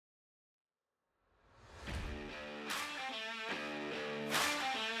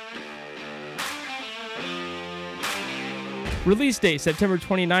Release date, September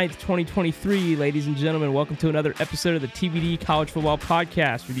 29th, 2023. Ladies and gentlemen, welcome to another episode of the TBD College Football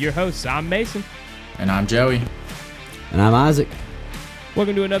Podcast with your hosts. I'm Mason. And I'm Joey. And I'm Isaac.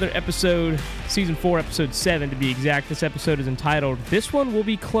 Welcome to another episode, Season 4, Episode 7 to be exact. This episode is entitled, This One Will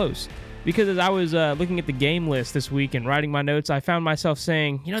Be Close. Because as I was looking at the game list this week and writing my notes, I found myself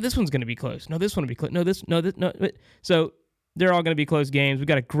saying, this one's going to be close. No, this one will be close. No. So they're all going to be close games. We've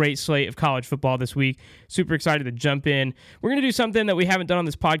got a great slate of college football this week. Super excited to jump in. We're going to do something that we haven't done on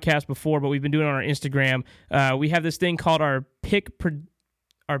this podcast before, but we've been doing on our Instagram. We have this thing called our pick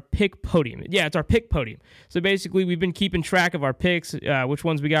podium. Yeah, it's our pick podium. So basically, we've been keeping track of our picks, which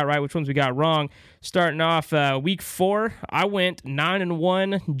ones we got right, which ones we got wrong. Starting off week 4, I went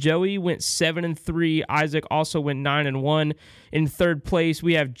 9-1. Joey went 7-3. Isaac also went 9-1. In third place,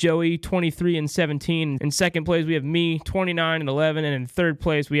 we have Joey, 23-17. In second place, we have me, 29-11. And in third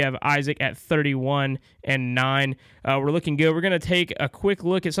place, we have Isaac at 31-9. We're looking good. We're going to take a quick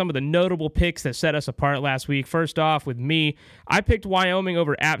look at some of the notable picks that set us apart last week. First off, with me, I picked Wyoming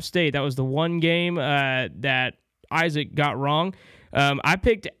over App State. That was the one game that Isaac got wrong. I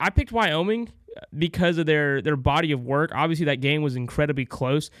picked Wyoming because of their body of work. Obviously, that game was incredibly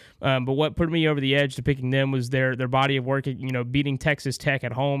close, but what put me over the edge to picking them was their body of work, beating Texas Tech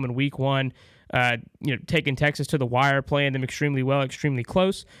at home in week 1, taking Texas to the wire, playing them extremely well, extremely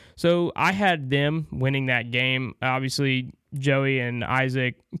close. So I had them winning that game. Obviously, Joey and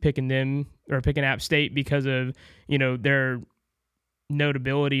Isaac picking App State because of, their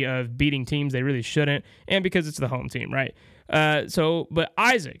notability of beating teams they really shouldn't, and because it's the home team, right? But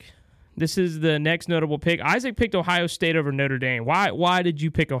Isaac, this is the next notable pick. Isaac picked Ohio State over Notre Dame. Why did you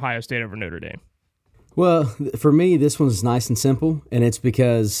pick Ohio State over Notre Dame? Well, for me, this one's nice and simple, and it's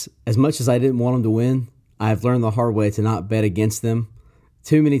because as much as I didn't want them to win, I've learned the hard way to not bet against them.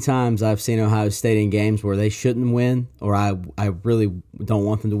 Too many times I've seen Ohio State in games where they shouldn't win, or I really don't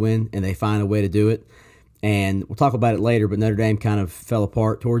want them to win, and they find a way to do it. And we'll talk about it later, but Notre Dame kind of fell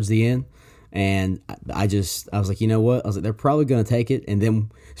apart towards the end. And I was like, you know what? I was like, they're probably going to take it. And then,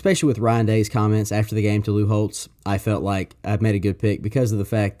 especially with Ryan Day's comments after the game to Lou Holtz, I felt like I've made a good pick because of the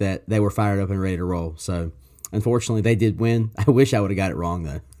fact that they were fired up and ready to roll. So, unfortunately, they did win. I wish I would have got it wrong,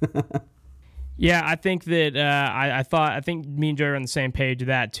 though. Yeah, I think that I think me and Joe are on the same page of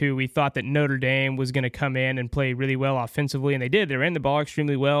that too. We thought that Notre Dame was going to come in and play really well offensively, and they did. They ran the ball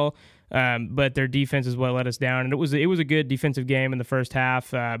extremely well, but their defense is what let us down. And it was a good defensive game in the first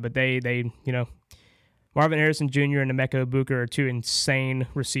half, but they Marvin Harrison Jr. and Emeka Ibuka are two insane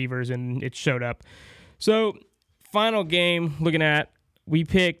receivers, and it showed up. So, final game, looking at. Me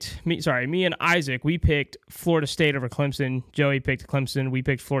and Isaac, we picked Florida State over Clemson. Joey picked Clemson. We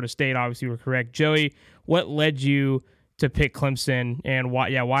picked Florida State. Obviously, we're correct. Joey, what led you to pick Clemson, and why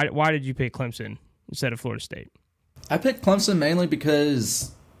did you pick Clemson instead of Florida State? I picked Clemson mainly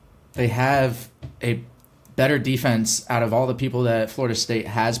because they have a better defense out of all the people that Florida State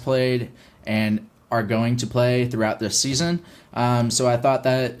has played and are going to play throughout this season. So I thought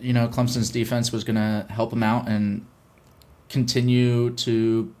that, Clemson's defense was going to help them out and continue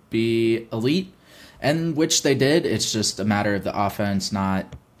to be elite, and which they did. It's just a matter of the offense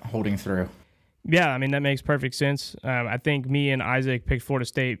not holding through. Yeah, I mean, that makes perfect sense. I think me and Isaac picked Florida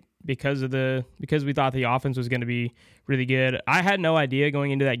State because we thought the offense was going to be really good. I had no idea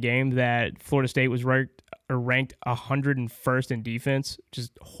going into that game that Florida State was ranked 101st in defense, which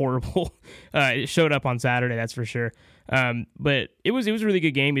is horrible. It showed up on Saturday, that's for sure. But it was a really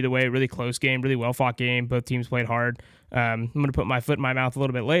good game either way, really close game, really well-fought game. Both teams played hard. I'm going to put my foot in my mouth a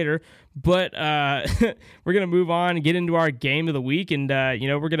little bit later, but we're going to move on and get into our game of the week, and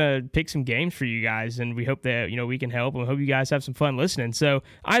we're going to pick some games for you guys, and we hope that we can help, and we hope you guys have some fun listening. So,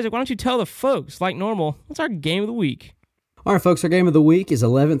 Isaac, why don't you tell the folks, like normal, what's our game of the week? All right, folks, our game of the week is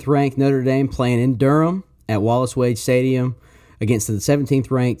 11th-ranked Notre Dame playing in Durham at Wallace-Wade Stadium against the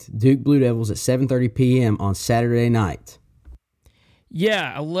 17th-ranked Duke Blue Devils at 7:30 p.m. on Saturday night.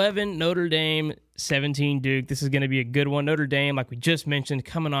 Yeah, 11 Notre Dame, 17 Duke. This is going to be a good one. Notre Dame, like we just mentioned,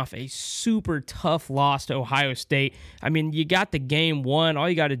 coming off a super tough loss to Ohio State. I mean, you got the game won. All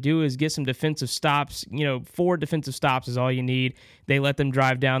you got to do is get some defensive stops. 4 defensive stops is all you need. They let them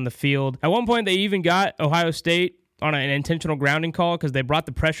drive down the field. At one point, they even got Ohio State on an intentional grounding call because they brought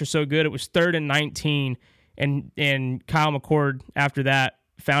the pressure so good. It was 3rd and 19, and Kyle McCord, after that,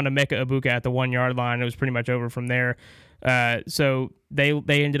 found Emeka Ibuka at the 1-yard line. It was pretty much over from there. So they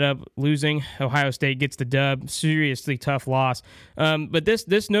ended up losing. Ohio State gets the dub. Seriously tough loss. But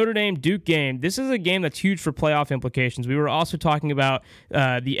this Notre Dame Duke game, this is a game that's huge for playoff implications. We were also talking about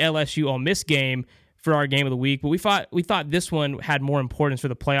the LSU Ole Miss game for our game of the week, but we thought this one had more importance for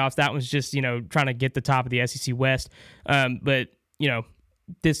the playoffs. That one's just, trying to get the top of the SEC West. But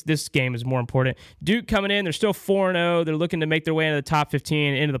this game is more important. Duke coming in, they're still 4-0. They're looking to make their way into the top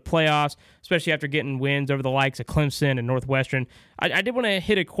 15, into the playoffs, especially after getting wins over the likes of Clemson and Northwestern. I did want to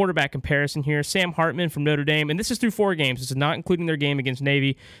hit a quarterback comparison here. Sam Hartman from Notre Dame, and this is through 4 games. This is not including their game against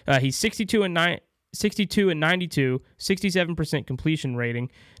Navy. He's 62 and 92, 67% completion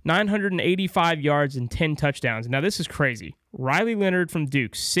rating, 985 yards and 10 touchdowns. Now this is crazy. Riley Leonard from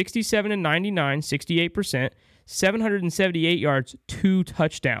Duke, 67 and 99, 68%, 778 yards, 2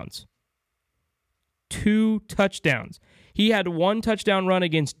 touchdowns. 2 touchdowns. He had 1 touchdown run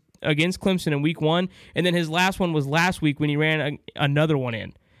against Clemson in week 1, and then his last one was last week when he ran another one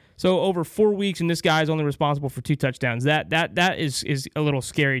in. So over 4 weeks, and this guy is only responsible for 2 touchdowns. That is a little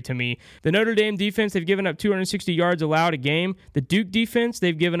scary to me. The Notre Dame defense, they've given up 260 yards allowed a game. The Duke defense,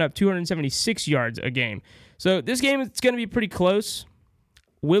 they've given up 276 yards a game. So this game is going to be pretty close.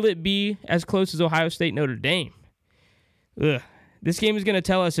 Will it be as close as Ohio State Notre Dame? This game is going to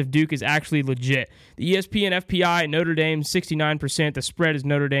tell us if Duke is actually legit. The ESPN FPI, Notre Dame 69%. The spread is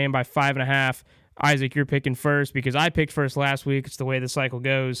Notre Dame by 5.5. Isaac, you're picking first because I picked first last week. It's the way the cycle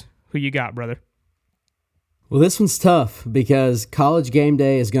goes. Who you got, brother? Well, this one's tough because College Game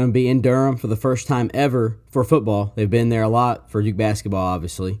Day is going to be in Durham for the first time ever for football. They've been there a lot for Duke basketball,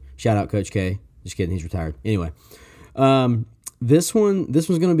 obviously. Shout out Coach K. Just kidding, he's retired. Anyway, this one's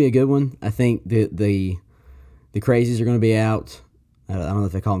going to be a good one. I think the crazies are going to be out. I don't know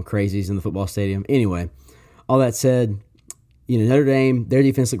if they call them crazies in the football stadium. Anyway, all that said, Notre Dame, their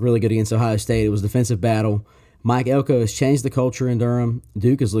defense looked really good against Ohio State. It was a defensive battle. Mike Elko has changed the culture in Durham.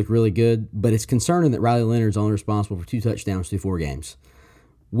 Duke has looked really good, but it's concerning that Riley Leonard's only responsible for 2 touchdowns through 4 games.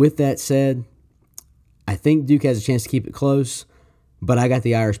 With that said, I think Duke has a chance to keep it close, but I got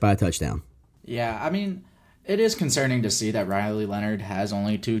the Irish by a touchdown. Yeah, I mean, it is concerning to see that Riley Leonard is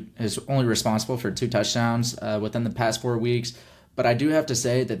only responsible for 2 touchdowns within the past 4 weeks. But I do have to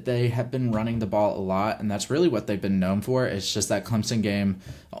say that they have been running the ball a lot, and that's really what they've been known for. It's just that Clemson game,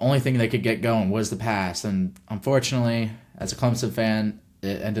 the only thing they could get going was the pass. And unfortunately, as a Clemson fan,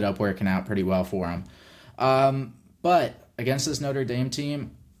 it ended up working out pretty well for them. But against this Notre Dame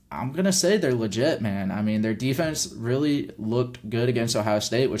team, I'm going to say they're legit, man. I mean, their defense really looked good against Ohio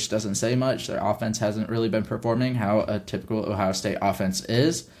State, which doesn't say much. Their offense hasn't really been performing how a typical Ohio State offense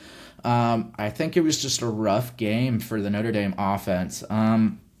is. I think it was just a rough game for the Notre Dame offense.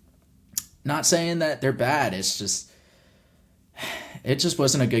 Not saying that they're bad. It just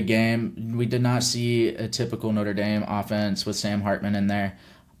wasn't a good game. We did not see a typical Notre Dame offense with Sam Hartman in there.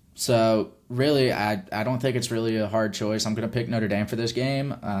 So really, I don't think it's really a hard choice. I'm going to pick Notre Dame for this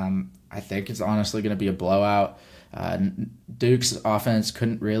game. I think it's honestly going to be a blowout. Duke's offense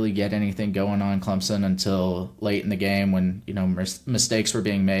couldn't really get anything going on Clemson until late in the game when mistakes were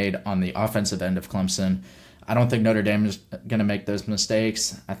being made on the offensive end of Clemson. I don't think Notre Dame is going to make those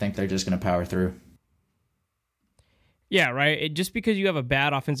mistakes. I think they're just going to power through. Yeah, right. Just because you have a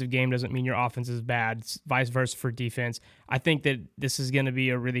bad offensive game doesn't mean your offense is bad. It's vice versa for defense. I think that this is going to be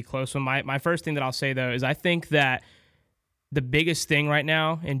a really close one. My first thing that I'll say, though, is I think that the biggest thing right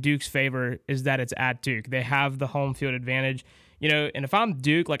now in Duke's favor is that it's at Duke. They have the home field advantage. And if I'm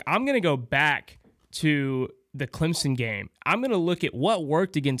Duke, I'm going to go back to the Clemson game. I'm going to look at what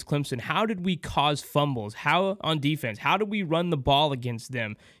worked against Clemson. How did we cause fumbles? How on defense? How did we run the ball against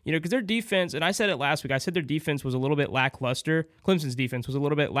them? Because their defense, and I said it last week, I said their defense was a little bit lackluster. Clemson's defense was a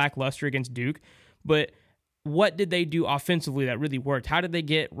little bit lackluster against Duke, but what did they do offensively that really worked? How did they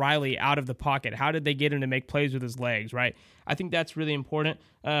get Riley out of the pocket? How did they get him to make plays with his legs, right? I think that's really important.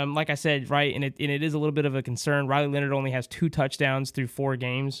 Like I said, right, and it is a little bit of a concern. Riley Leonard only has 2 touchdowns through 4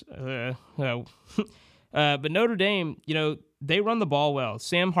 games. But Notre Dame, they run the ball well.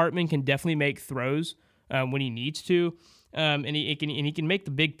 Sam Hartman can definitely make throws when he needs to, and he can make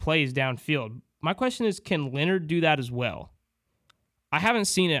the big plays downfield. My question is, can Leonard do that as well? I haven't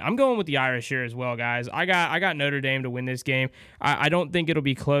seen it. I'm going with the Irish here as well, guys. I got Notre Dame to win this game. I don't think it'll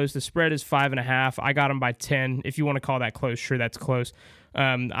be close. The spread is 5.5. I got them by 10. If you want to call that close, sure, that's close. So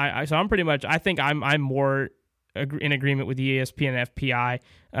I'm pretty much. I think I'm more in agreement with the ESPN and FPI.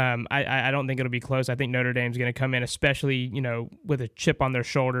 I don't think it'll be close. I think Notre Dame's going to come in, especially with a chip on their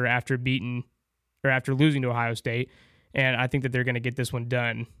shoulder after losing to Ohio State, and I think that they're going to get this one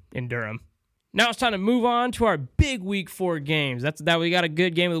done in Durham. Now it's time to move on to our big Week 4 games. We got a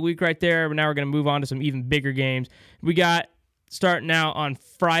good game of the week right there, but now we're going to move on to some even bigger games. We got starting out on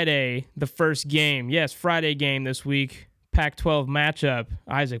Friday, the first game. Yes, Friday game this week. Pac-12 matchup.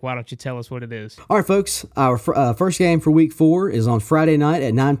 Isaac, why don't you tell us what it is? All right, folks. Our first game for Week 4 is on Friday night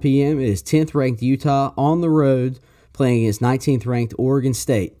at 9 p.m. It is 10th-ranked Utah on the road playing against 19th-ranked Oregon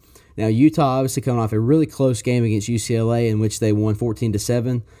State. Now, Utah obviously coming off a really close game against UCLA in which they won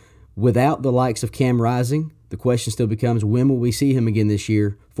 14-7. Without the likes of Cam Rising, the question still becomes, when will we see him again this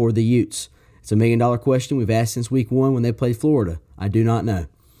year for the Utes? It's a $1 million question we've asked since Week 1 when they played Florida. I do not know.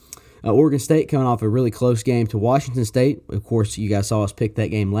 Oregon State coming off a really close game to Washington State. Of course, you guys saw us pick that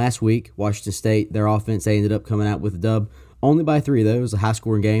game last week. Washington State, their offense, they ended up coming out with a dub. Only by 3, though. It was a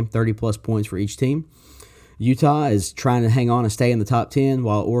high-scoring game, 30-plus points for each team. Utah is trying to hang on and stay in the top 10,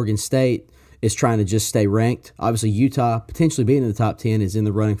 while Oregon State is trying to just stay ranked. Obviously, Utah, potentially being in the top 10, is in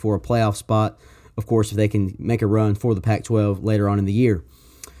the running for a playoff spot, of course, if they can make a run for the Pac-12 later on in the year.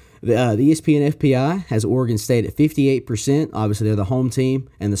 The ESPN FPI has Oregon State at 58%. Obviously, they're the home team,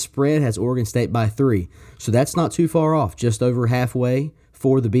 and the spread has Oregon State by 3. So that's not too far off, just over halfway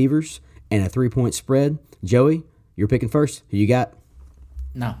for the Beavers, and a 3-point spread. Joey, you're picking first. Who you got?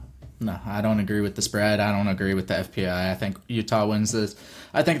 No, I don't agree with the spread. I don't agree with the FPI. I think Utah wins this.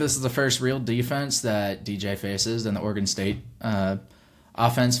 I think this is the first real defense that DJ faces and the Oregon State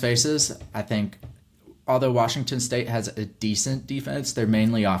offense faces. I think although Washington State has a decent defense, they're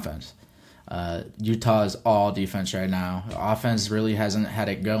mainly offense. Utah is all defense right now. Offense really hasn't had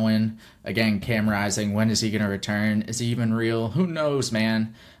it going. Again, Cam Rising, when is he going to return? Is he even real? Who knows,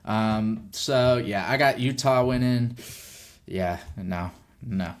 man? So, yeah, I got Utah winning. Yeah, no.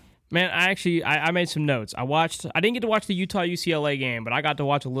 Man, I made some notes. I didn't get to watch the Utah-UCLA game, but I got to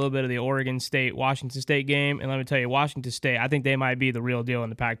watch a little bit of the Oregon State-Washington State game, and let me tell you, Washington State, I think they might be the real deal in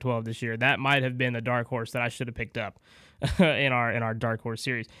the Pac-12 this year. That might have been the dark horse that I should have picked up in our dark horse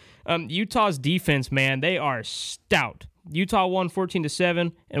series. Utah's defense, man, they are stout. Utah won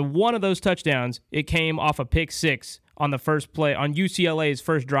 14-7, and one of those touchdowns, it came off a pick six on the first play, on UCLA's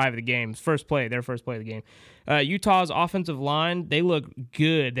first drive of the game, their first play of the game. Utah's offensive line, they look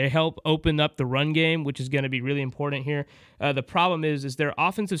good. They help open up the run game, which is going to be really important here. The problem is their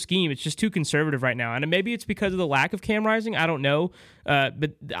offensive scheme. It's just too conservative right now. And maybe it's because of the lack of Cam Rising. I don't know.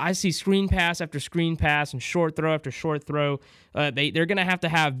 But I see screen pass after screen pass and short throw after short throw. They're going to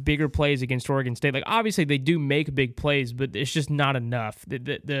have bigger plays against Oregon State. Like, obviously, they do make big plays, but it's just not enough.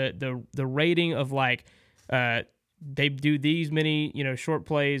 The rating of, like, they do these many, short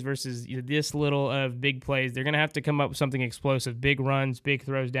plays versus this little of big plays. They're going to have to come up with something explosive, big runs, big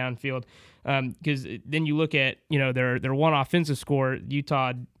throws downfield. Because then you look at, their one offensive score,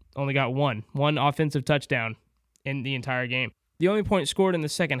 Utah only got one offensive touchdown in the entire game. The only point scored in the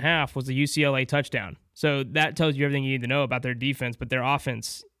second half was the UCLA touchdown. So that tells you everything you need to know about their defense, but their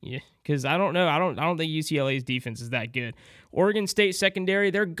offense, because I don't know. I don't think UCLA's defense is that good. Oregon State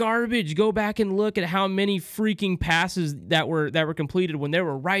secondary, they're garbage. Go back and look at how many freaking passes that were completed when they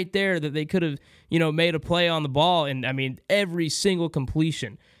were right there that they could have, made a play on the ball. And I mean, every single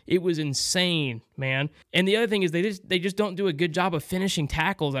completion. It was insane, man. And the other thing is they just don't do a good job of finishing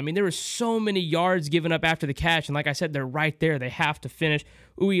tackles. I mean, there were so many yards given up after the catch, and like I said, they're right there. They have to finish.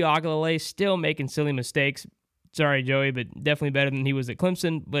 Uiagalelei still making silly mistakes. Sorry, Joey, but definitely better than he was at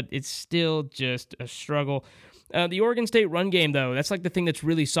Clemson, but it's still just a struggle. The Oregon State run game, though, that's like the thing that's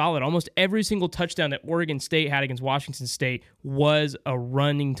really solid. Almost every single touchdown that Oregon State had against Washington State was a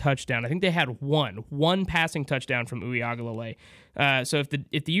running touchdown. I think they had one passing touchdown from Uiagalelei. So if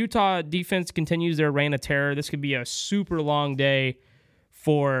the Utah defense continues their reign of terror, this could be a super long day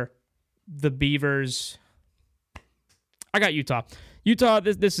for the Beavers. I got Utah. Utah,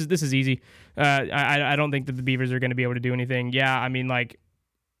 this is easy. I don't think that the Beavers are going to be able to do anything. Yeah, I mean, like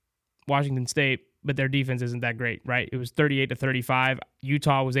Washington State, but their defense isn't that great, right? It was 38-35.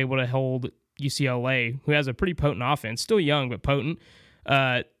 Utah was able to hold UCLA, who has a pretty potent offense, still young but potent,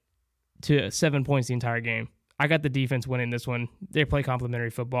 to 7 points the entire game. I got the defense winning this one. They play complementary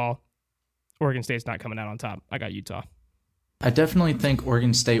football. Oregon State's not coming out on top. I got Utah. I definitely think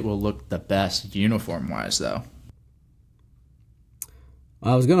Oregon State will look the best uniform-wise, though.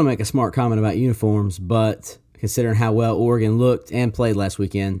 I was going to make a smart comment about uniforms, but considering how well Oregon looked and played last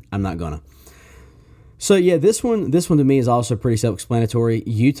weekend, I'm not going to. So, yeah, this one to me is also pretty self-explanatory.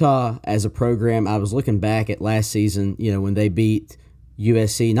 Utah, as a program, I was looking back at last season, when they beat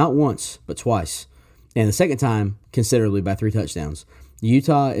USC, not once, but twice. And the second time, considerably, by 3 touchdowns.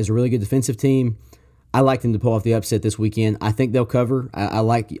 Utah is a really good defensive team. I like them to pull off the upset this weekend. I think they'll cover. I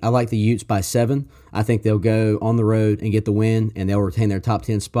like the Utes by 7. I think they'll go on the road and get the win, and they'll retain their top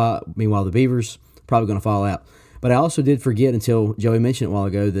 10 spot. Meanwhile, the Beavers probably going to fall out. But I also did forget until Joey mentioned it a while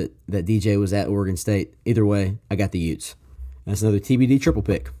ago that DJ was at Oregon State. Either way, I got the Utes. That's another TBD triple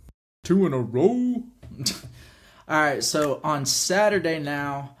pick. 2 in a row. All right, so on Saturday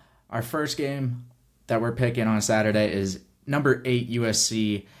now, our first game that we're picking on Saturday is number 8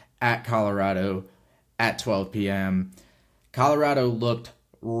 USC at Colorado at 12 p.m. Colorado looked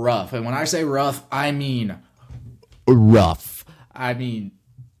rough. And when I say rough, I mean rough. I mean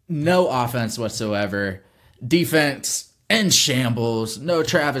no offense whatsoever. Defense in shambles. No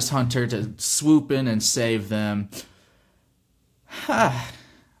Travis Hunter to swoop in and save them.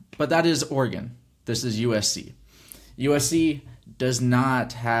 But that is Oregon. This is USC. USC does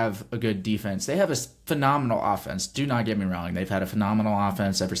not have a good defense. They have a phenomenal offense. Do not get me wrong. They've had a phenomenal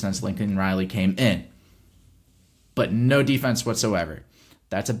offense ever since Lincoln Riley came in. But no defense whatsoever.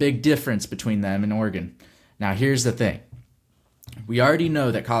 That's a big difference between them and Oregon. Now, here's the thing. We already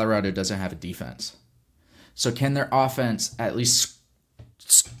know that Colorado doesn't have a defense. So can their offense at least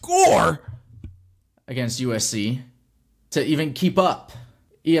score against USC to even keep up?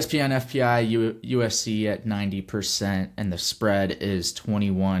 ESPN FPI USC at 90%, and the spread is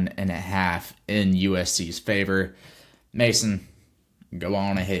 21.5 in USC's favor. Mason, go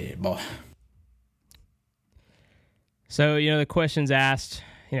on ahead, boy. So, the question's asked,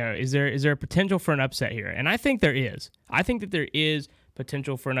 is there a potential for an upset here? And I think there is. I think that there is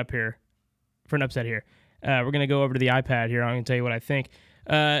potential for an upset here. We're going to go over to the iPad here. I'm going to tell you what I think.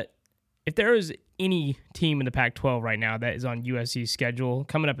 If there is any team in the Pac-12 right now that is on USC's schedule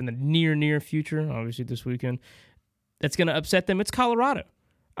coming up in the near future, obviously this weekend, that's going to upset them, it's Colorado.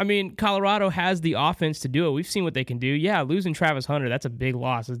 I mean, Colorado has the offense to do it. We've seen what they can do. Yeah, losing Travis Hunter, that's a big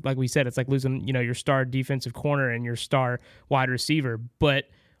loss. Like we said, it's like losing, your star defensive corner and your star wide receiver. But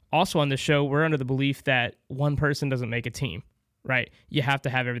also on the show, we're under the belief that one person doesn't make a team, right? You have to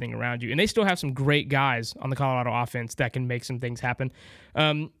have everything around you. And they still have some great guys on the Colorado offense that can make some things happen.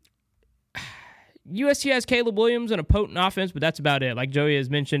 USC has Caleb Williams and a potent offense, but that's about it. Like Joey has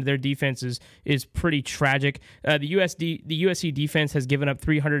mentioned, their defense is pretty tragic. The USC defense has given up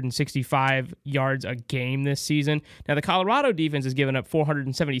 365 yards a game this season. Now, the Colorado defense has given up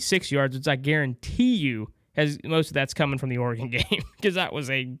 476 yards, which I guarantee you most of that's coming from the Oregon game because that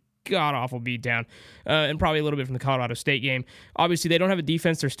was a god-awful beatdown, and probably a little bit from the Colorado State game. Obviously, they don't have a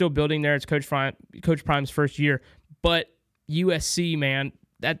defense. They're still building there. It's Coach Prime's first year. But USC, man,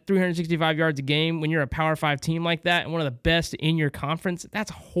 that 365 yards a game when you're a Power 5 team like that and one of the best in your conference, that's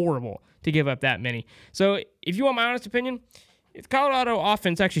horrible to give up that many. So if you want my honest opinion, if Colorado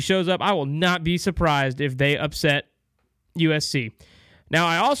offense actually shows up, I will not be surprised if they upset USC. Now,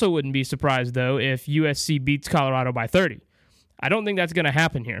 I also wouldn't be surprised, though, if USC beats Colorado by 30. I don't think that's going to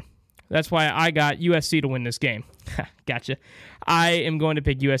happen here. That's why I got USC to win this game. Gotcha. I am going to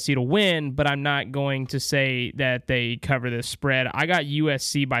pick USC to win, but I'm not going to say that they cover this spread. I got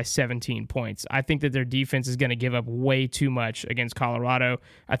USC by 17 points. I think that their defense is going to give up way too much against Colorado.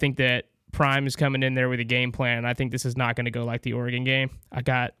 I think that Prime is coming in there with a game plan. I think this is not going to go like the Oregon game. I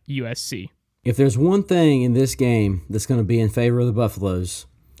got USC. If there's one thing in this game that's going to be in favor of the Buffaloes,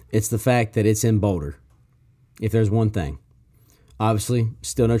 it's the fact that it's in Boulder. If there's one thing. Obviously,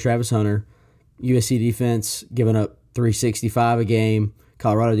 still no Travis Hunter. USC defense giving up 365 a game.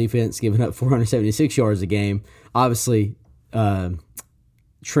 Colorado defense giving up 476 yards a game. Obviously,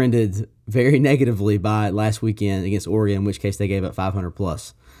 trended very negatively by last weekend against Oregon, in which case they gave up 500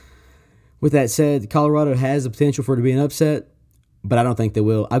 plus. With that said, Colorado has the potential for it to be an upset, but I don't think they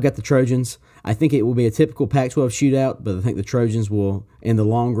will. I've got the Trojans. I think it will be a typical Pac-12 shootout, but I think the Trojans will, in the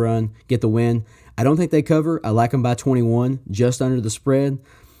long run, get the win. I don't think they cover. I like them by 21, just under the spread,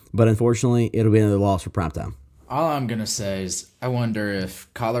 but unfortunately, it'll be another loss for primetime. All I'm going to say is I wonder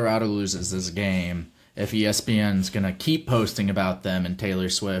if Colorado loses this game, if ESPN's going to keep posting about them and Taylor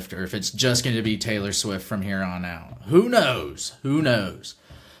Swift, or if it's just going to be Taylor Swift from here on out. Who knows? Who knows?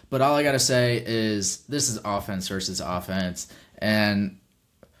 But all I got to say is this is offense versus offense, and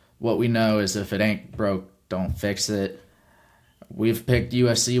what we know is if it ain't broke, don't fix it. We've picked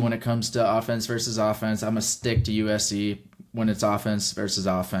USC when it comes to offense versus offense. I'm going to stick to USC when it's offense versus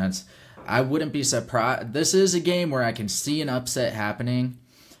offense. I wouldn't be surprised. This is a game where I can see an upset happening,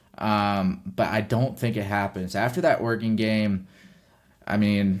 but I don't think it happens. After that Oregon game, I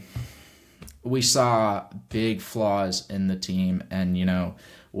mean, we saw big flaws in the team, and,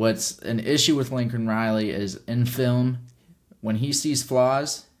 what's an issue with Lincoln Riley is in film, when he sees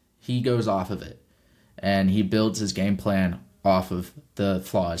flaws, he goes off of it, and he builds his game plan off of the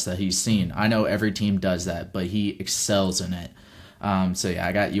flaws that he's seen. I know every team does that, but he excels in it. So yeah,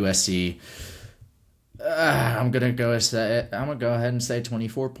 I got USC. I'm gonna go ahead and say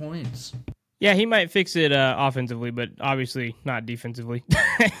 24 points. Yeah, he might fix it offensively, but obviously not defensively.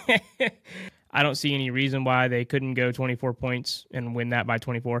 I don't see any reason why they couldn't go 24 points and win that by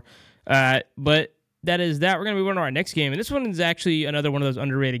 24. But that is that. We're going to move on to our next game, and this one is actually another one of those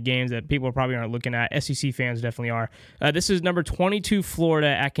underrated games that people probably aren't looking at. SEC fans definitely are. This is number 22 Florida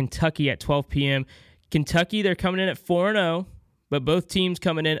at Kentucky at 12 p.m. Kentucky, they're coming in at 4-0, but both teams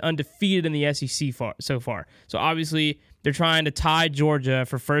coming in undefeated in the SEC so far. So obviously, they're trying to tie Georgia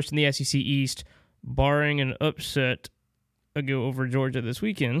for first in the SEC East, barring an upset go over Georgia this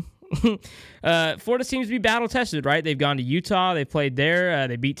weekend. Florida seems to be battle-tested, right? They've gone to Utah. They played there.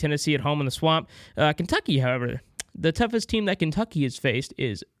 They beat Tennessee at home in the Swamp. Kentucky, however, the toughest team that Kentucky has faced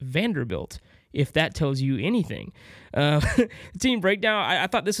is Vanderbilt, if that tells you anything. Team breakdown, I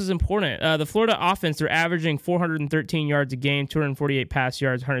thought this was important. The Florida offense, they're averaging 413 yards a game, 248 pass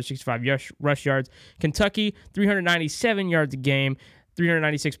yards, 165 rush yards. Kentucky, 397 yards a game,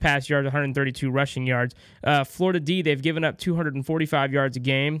 396 pass yards, 132 rushing yards. Florida D, they've given up 245 yards a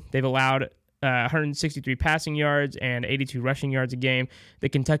game. They've allowed 163 passing yards and 82 rushing yards a game. The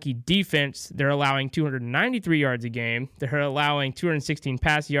Kentucky defense, they're allowing 293 yards a game. They're allowing 216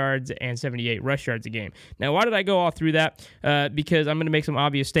 pass yards and 78 rush yards a game. Now, why did I go all through that? Because I'm going to make some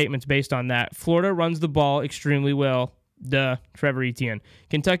obvious statements based on that. Florida runs the ball extremely well. Duh, Trevor Etienne.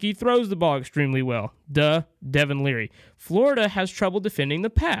 Kentucky throws the ball extremely well. Duh, Devin Leary. Florida has trouble defending the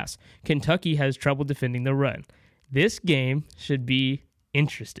pass. Kentucky has trouble defending the run. This game should be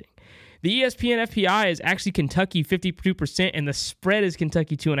interesting. The ESPN FPI is actually Kentucky 52%, and the spread is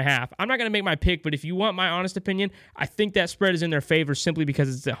Kentucky 2.5. I'm not going to make my pick, but if you want my honest opinion, I think that spread is in their favor simply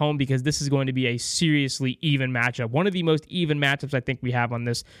because it's at home, because this is going to be a seriously even matchup. One of the most even matchups I think we have on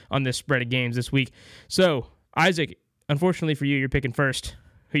this spread of games this week. So, Isaac, unfortunately for you, you're picking first.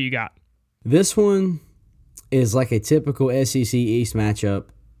 Who you got? This one is like a typical SEC East matchup.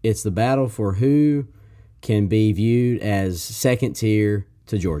 It's the battle for who can be viewed as second tier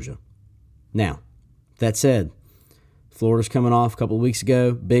to Georgia. Now, that said, Florida's coming off a couple of weeks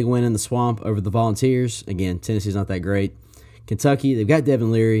ago. Big win in the Swamp over the Volunteers. Again, Tennessee's not that great. Kentucky, they've got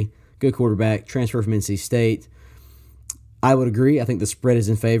Devin Leary, good quarterback, transfer from NC State. I would agree. I think the spread is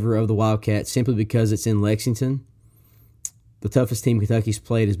in favor of the Wildcats simply because it's in Lexington. The toughest team Kentucky's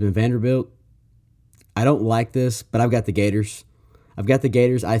played has been Vanderbilt. I don't like this, but I've got the Gators.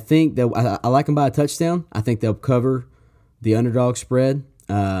 I think I like them by a touchdown. I think they'll cover the underdog spread.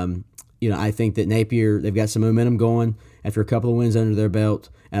 I think that Napier, they've got some momentum going after a couple of wins under their belt,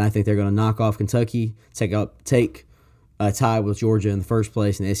 and I think they're going to knock off Kentucky, take a tie with Georgia in the first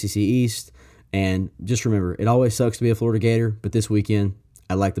place in the SEC East. And just remember, it always sucks to be a Florida Gator, but this weekend,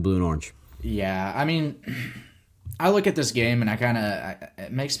 I like the blue and orange. Yeah, I mean, I look at this game and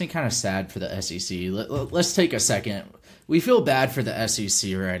it makes me kind of sad for the SEC. Let's take a second. We feel bad for the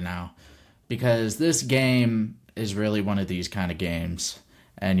SEC right now because this game is really one of these kind of games.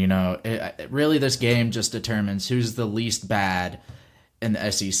 And, really this game just determines who's the least bad in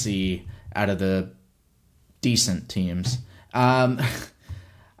the SEC out of the decent teams.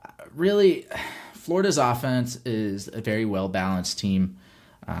 Really, Florida's offense is a very well-balanced team.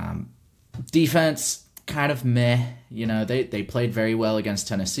 Defense, kind of meh. They played very well against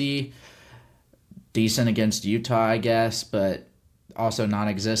Tennessee. Decent against Utah, I guess, but also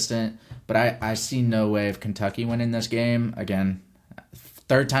non-existent. But I see no way of Kentucky winning this game. Again,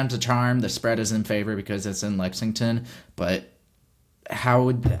 third time's a charm. The spread is in favor because it's in Lexington. But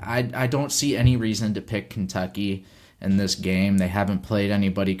I don't see any reason to pick Kentucky in this game. They haven't played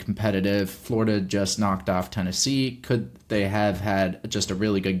anybody competitive. Florida just knocked off Tennessee. Could they have had just a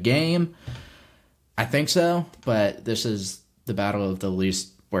really good game? I think so, but this is the battle of the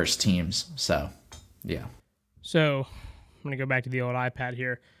least worst teams. So, yeah. So, I'm going to go back to the old iPad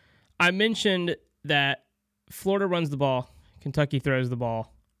here. I mentioned that Florida runs the ball, Kentucky throws the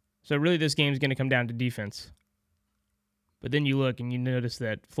ball. So, really, this game is going to come down to defense. But then you look and you notice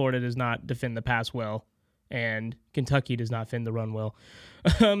that Florida does not defend the pass well, and Kentucky does not defend the run well.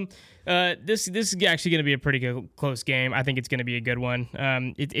 This is actually going to be a pretty close game. I think it's going to be a good one.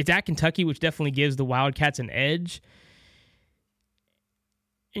 It's at Kentucky, which definitely gives the Wildcats an edge.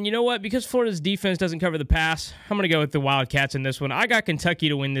 And you know what? Because Florida's defense doesn't cover the pass, I'm going to go with the Wildcats in this one. I got Kentucky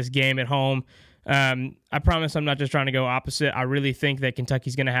to win this game at home. I promise I'm not just trying to go opposite. I really think that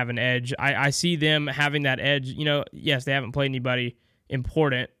Kentucky's going to have an edge. I see them having that edge. Yes, they haven't played anybody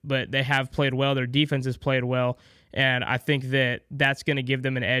important, but they have played well. Their defense has played well, and I think that that's going to give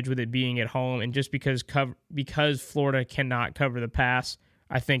them an edge with it being at home. And just because Florida cannot cover the pass,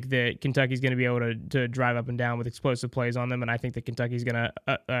 I think that Kentucky's going to be able to drive up and down with explosive plays on them, and I think that Kentucky's going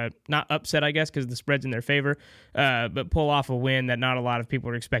to not upset, I guess, because the spread's in their favor, but pull off a win that not a lot of people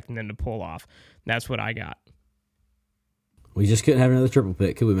are expecting them to pull off. That's what I got. We just couldn't have another triple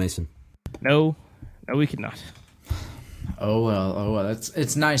pick, could we, Mason? No, we could not. Oh well.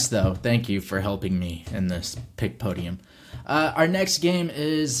 It's nice though. Thank you for helping me in this pick podium. Our next game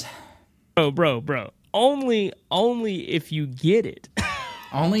is Bro. Only if you get it.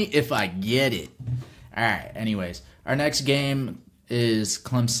 Only if I get it. All right. Anyways, our next game is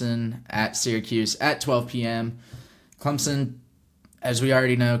Clemson at Syracuse at 12 p.m. Clemson, as we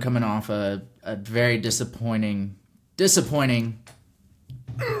already know, coming off a very disappointing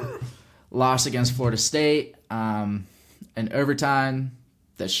loss against Florida State. An overtime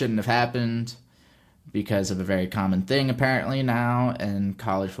that shouldn't have happened because of a very common thing apparently now in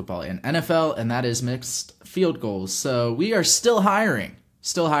college football and NFL, and that is mixed field goals. So we are still hiring.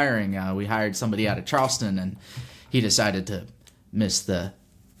 We hired somebody out of Charleston, and he decided to miss the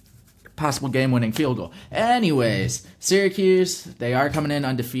possible game-winning field goal. Anyways, Syracuse, they are coming in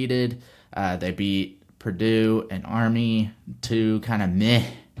undefeated. They beat Purdue and Army, two kind of meh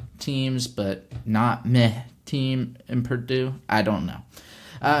teams, but not meh team in Purdue. I don't know.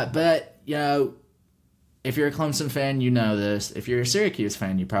 But, if you're a Clemson fan, you know this. If you're a Syracuse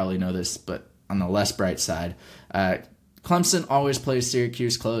fan, you probably know this, but on the less bright side, Clemson always plays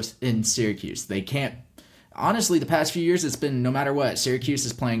Syracuse close in Syracuse. They can't. Honestly, the past few years, it's been no matter what, Syracuse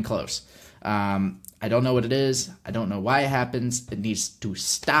is playing close. I don't know what it is. I don't know why it happens. It needs to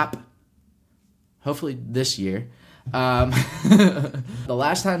stop. Hopefully this year. The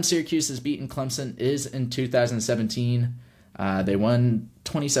last time Syracuse has beaten Clemson is in 2017. They won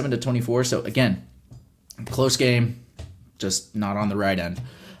 27-24. So again, close game, just not on the right end.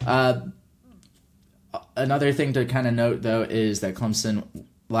 Another thing to kind of note, though, is that Clemson,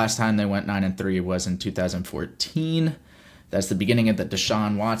 last time they went 9-3 was in 2014. That's the beginning of the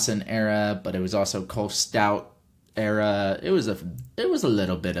Deshaun Watson era, but it was also Cole Stout era. It was a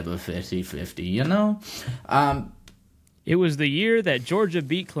little bit of a 50-50, It was the year that Georgia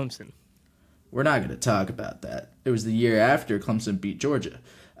beat Clemson. We're not going to talk about that. It was the year after Clemson beat Georgia.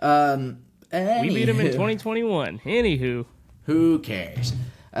 We beat them in 2021. Anywho. Who cares?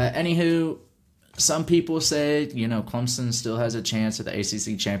 Anywho, some people say, Clemson still has a chance at the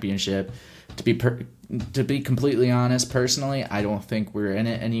ACC championship. To be completely honest, personally, I don't think we're in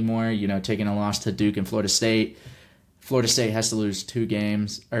it anymore. Taking a loss to Duke and Florida State. Florida State has to lose 3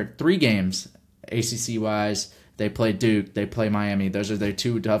 games ACC-wise. They play Duke, they play Miami. Those are their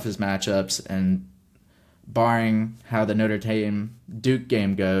 2 toughest matchups, and barring how the Notre Dame-Duke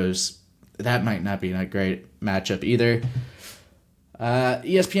game goes, that might not be a great matchup either.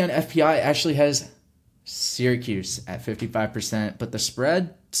 ESPN FPI actually has Syracuse at 55%, but the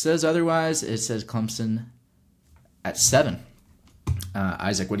spread says otherwise. It says Clemson at 7.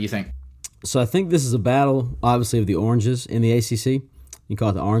 Isaac, what do you think? So I think this is a battle, obviously, of the oranges in the ACC. You can call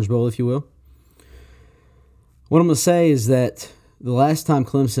it the Orange Bowl, if you will. What I'm going to say is that the last time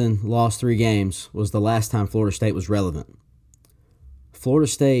Clemson lost 3 games was the last time Florida State was relevant. Florida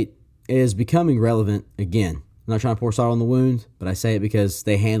State is becoming relevant again. I'm not trying to pour salt on the wound, but I say it because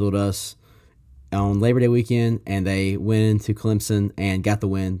they handled us on Labor Day weekend, and they went into Clemson and got the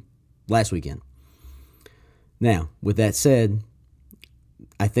win last weekend. Now, with that said,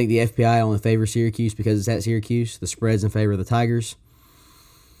 I think the FPI only favors Syracuse because it's at Syracuse. The spread's in favor of the Tigers.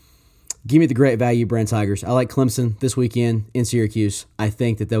 Give me the great value brand Tigers. I like Clemson this weekend in Syracuse. I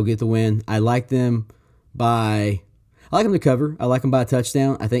think that they'll get the win. I like them to cover. I like them by a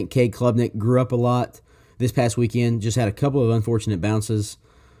touchdown. I think Cade Klubnik grew up a lot this past weekend, just had a couple of unfortunate bounces.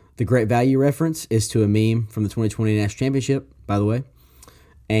 The great value reference is to a meme from the 2020 National Championship, by the way.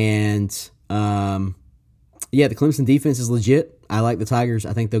 And, the Clemson defense is legit. I like the Tigers.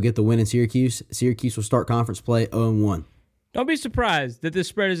 I think they'll get the win in Syracuse. Syracuse will start conference play 0-1. Don't be surprised that this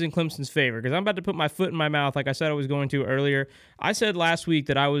spread is in Clemson's favor, because I'm about to put my foot in my mouth like I said I was going to earlier. I said last week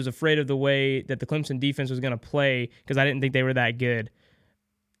that I was afraid of the way that the Clemson defense was going to play because I didn't think they were that good.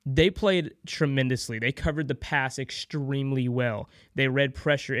 They played tremendously. They covered the pass extremely well. They read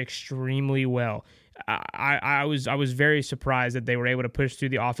pressure extremely well. I was very surprised that they were able to push through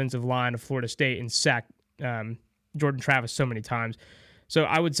the offensive line of Florida State and sack Jordan Travis so many times. So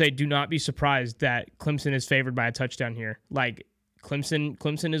I would say do not be surprised that Clemson is favored by a touchdown here. Like,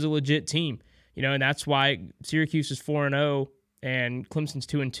 Clemson is a legit team, and that's why Syracuse is 4-0 and Clemson's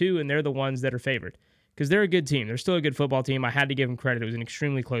 2-2, and they're the ones that are favored because they're a good team. They're still a good football team. I had to give them credit. It was an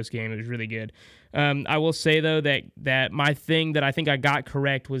extremely close game. It was really good. I will say, though, that my thing that I think I got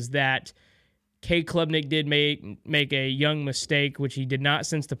correct was that Cade Klubnik did make a young mistake, which he did not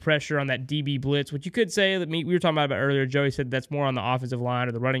sense the pressure on that DB blitz, which you could say that we were talking about earlier. Joey said that's more on the offensive line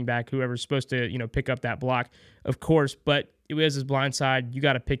or the running back, whoever's supposed to pick up that block, of course. But it was his blind side. You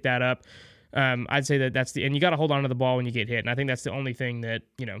got to pick that up. I'd say that's and you got to hold on to the ball when you get hit. And I think that's the only thing that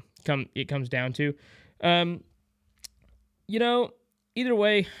it comes down to. Either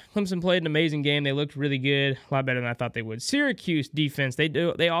way, Clemson played an amazing game. They looked really good, a lot better than I thought they would. Syracuse defense,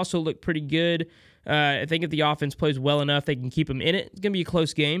 they also look pretty good. I think if the offense plays well enough, they can keep them in it. It's going to be a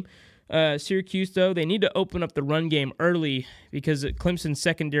close game. Syracuse, though, they need to open up the run game early because Clemson's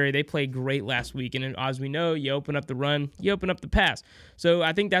secondary, they played great last week. And as we know, you open up the run, you open up the pass. So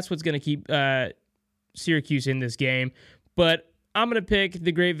I think that's what's going to keep Syracuse in this game. But I'm going to pick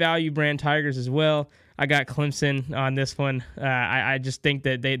the great value brand Tigers as well. I got Clemson on this one. I just think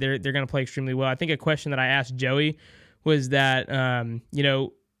that they're going to play extremely well. I think a question that I asked Joey was that,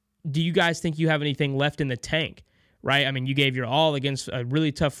 do you guys think you have anything left in the tank? Right? I mean, you gave your all against a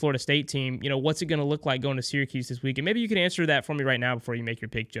really tough Florida State team. What's it going to look like going to Syracuse this week? And maybe you can answer that for me right now before you make your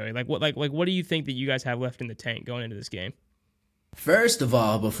pick, Joey. What do you think that you guys have left in the tank going into this game? First of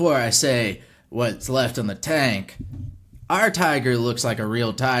all, before I say what's left in the tank, our tiger looks like a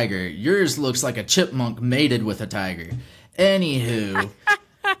real tiger. Yours looks like a chipmunk mated with a tiger. Anywho,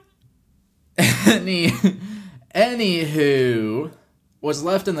 what's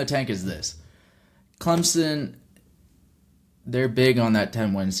left in the tank is this. Clemson, they're big on that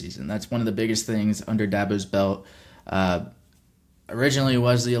 10-win season. That's one of the biggest things under Dabo's belt. Originally, it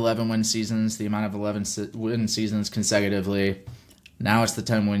was the 11-win seasons, the amount of 11-win seasons consecutively. Now it's the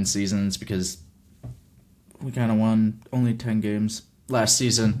 10-win seasons because we kind of won only 10 games last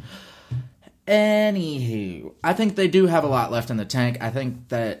season. Anywho, I think they do have a lot left in the tank. I think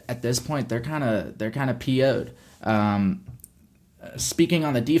that at this point they're kind of PO'd. Speaking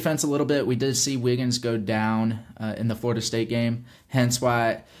on the defense a little bit, we did see Wiggins go down in the Florida State game. Hence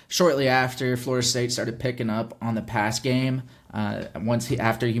why shortly after Florida State started picking up on the pass game,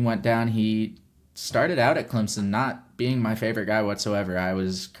 after he went down, he started out at Clemson not being my favorite guy whatsoever. I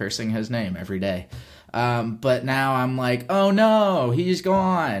was cursing his name every day. But now I'm like, oh no, he's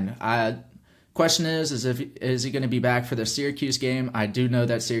gone. Question is he going to be back for the Syracuse game? I do know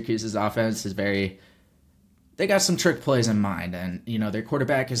that Syracuse's offense is they got some trick plays in mind, and their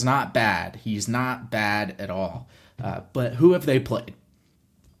quarterback is not bad. He's not bad at all. But who have they played?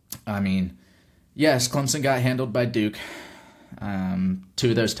 I mean, yes, Clemson got handled by Duke. 2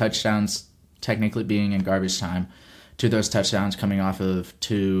 of those touchdowns technically being in garbage time. 2 of those touchdowns coming off of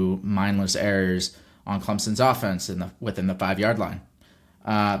 2 mindless errors on Clemson's offense within the 5-yard line.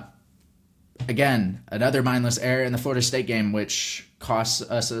 Again, another mindless error in the Florida State game, which costs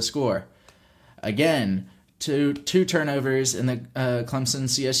us a score. Again, two turnovers in the Clemson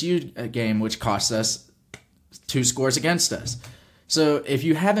CSU game, which cost us 2 scores against us. So if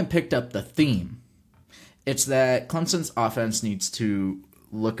you haven't picked up the theme, it's that Clemson's offense needs to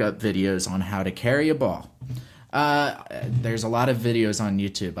look up videos on how to carry a ball. There's a lot of videos on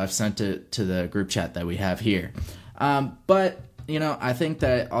YouTube. I've sent it to the group chat that we have here. But I think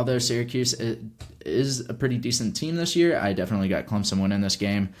that although Syracuse is a pretty decent team this year, I definitely got Clemson winning this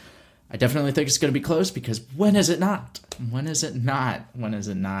game. I definitely think it's going to be close because when is it not? When is it not? When is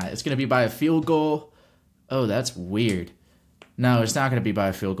it not? It's going to be by a field goal. Oh, that's weird. No, it's not going to be by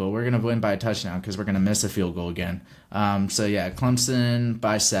a field goal. We're going to win by a touchdown because we're going to miss a field goal again. So, yeah, Clemson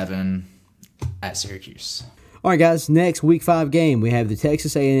by 7 at Syracuse. All right, guys, next Week 5 game, we have the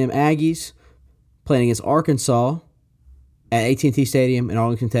Texas A&M Aggies playing against Arkansas at AT&T Stadium in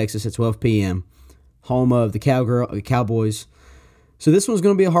Arlington, Texas at 12 p.m., home of the Cowboys. So this one's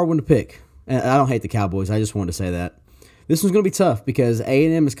going to be a hard one to pick. And I don't hate the Cowboys. I just wanted to say that. This one's going to be tough because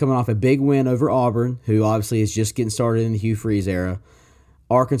A&M is coming off a big win over Auburn, who obviously is just getting started in the Hugh Freeze era.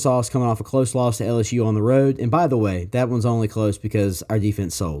 Arkansas is coming off a close loss to LSU on the road. And by the way, that one's only close because our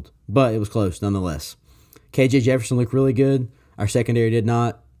defense sold. But it was close nonetheless. KJ Jefferson looked really good. Our secondary did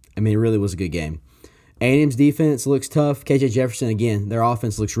not. I mean, it really was a good game. A&M's defense looks tough. KJ Jefferson, again, their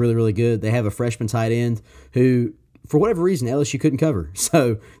offense looks really, really good. They have a freshman tight end who, for whatever reason, LSU couldn't cover.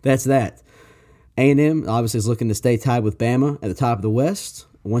 So that's that. A&M obviously is looking to stay tied with Bama at the top of the West,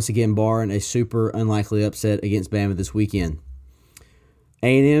 once again barring a super unlikely upset against Bama this weekend.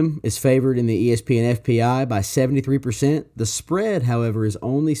 A&M is favored in the ESPN FPI by 73%. The spread, however, is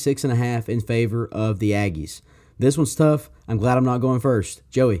only 6.5 in favor of the Aggies. This one's tough. I'm glad I'm not going first.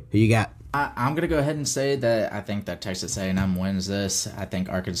 Joey, who you got? I'm going to go ahead and say that I think that Texas A&M wins this. I think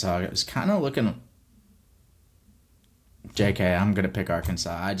Arkansas is kind of looking... JK, I'm going to pick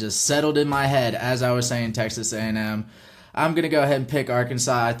Arkansas. I just settled in my head as I was saying Texas A&M. I'm going to go ahead and pick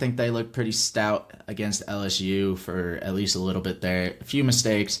Arkansas. I think they look pretty stout against LSU for at least a little bit there. A few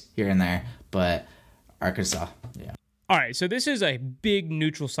mistakes here and there, but Arkansas, yeah. All right, so this is a big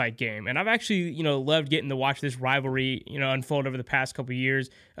neutral site game, and I've actually, loved getting to watch this rivalry, unfold over the past couple of years.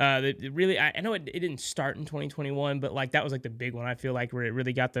 Really, I know it didn't start in 2021, but that was the big one. I feel like where it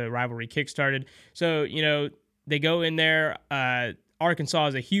really got the rivalry kickstarted. So, They go in there. Arkansas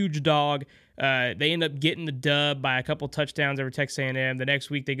is a huge dog. They end up getting the dub by a couple touchdowns over Texas A&M. The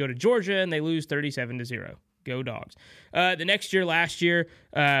next week they go to Georgia and they lose 37-0. Go Dogs. Last year,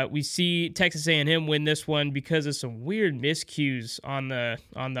 we see Texas A&M win this one because of some weird miscues on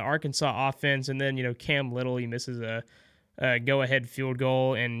the Arkansas offense, and then Cam Little, he misses a go-ahead field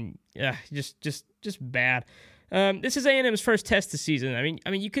goal, and just bad. This is A&M's first test this season. I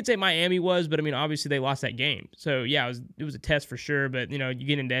mean, you could say Miami was, but obviously they lost that game. So yeah, it was a test for sure. But you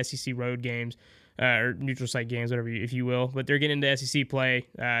get into SEC road games or neutral site games, whatever if you will. But they're getting into SEC play.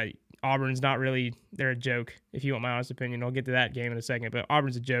 Auburn's not really, they're a joke, if you want my honest opinion. I'll get to that game in a second, but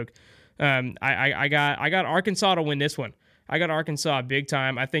Auburn's a joke. I got Arkansas to win this one. I got Arkansas big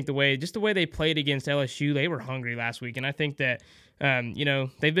time. I think the way they played against LSU, they were hungry last week, and I think that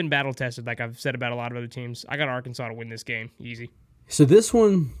they've been battle tested, like I've said about a lot of other teams. I got Arkansas to win this game, easy. So this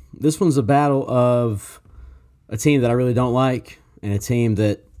one's a battle of a team that I really don't like and a team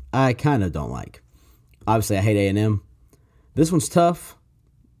that I kind of don't like. Obviously, I hate A&M. This one's tough.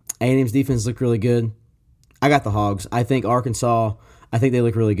 A&M's defense looked really good. I got the Hogs. I think Arkansas, they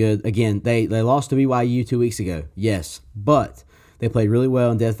look really good. Again, they lost to BYU 2 weeks ago, yes, but they played really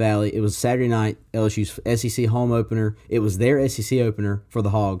well in Death Valley. It was Saturday night, LSU's SEC home opener. It was their SEC opener for the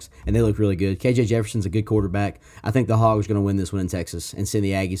Hogs, and they look really good. KJ Jefferson's a good quarterback. I think the Hogs are going to win this one in Texas and send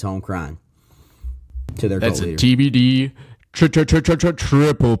the Aggies home crying to their goal leader. That's a TBD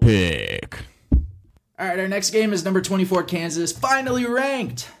triple pick. All right, our next game is number 24 Kansas, finally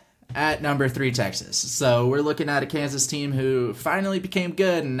ranked at number 3 Texas. So we're looking at a Kansas team who finally became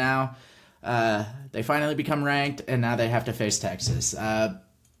good, and now they finally become ranked, and now they have to face Texas.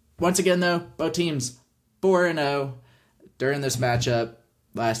 Once again, though, both teams 4-0 during this matchup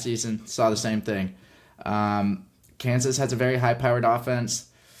last season. Saw the same thing. Kansas has a very high-powered offense.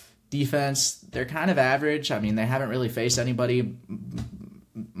 Defense, they're kind of average. I mean, they haven't really faced anybody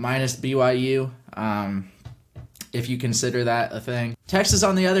minus BYU. If you consider that a thing. Texas,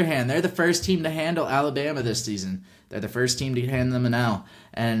 on the other hand, they're the first team to handle Alabama this season. They're the first team to hand them an L.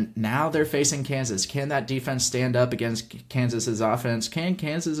 And now they're facing Kansas. Can that defense stand up against Kansas's offense? Can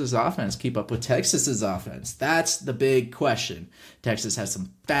Kansas's offense keep up with Texas's offense? That's the big question. Texas has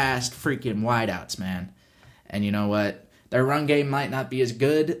some fast freaking wideouts, man. And you know what? Their run game might not be as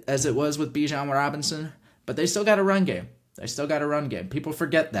good as it was with Bijan Robinson, but they still got a run game. People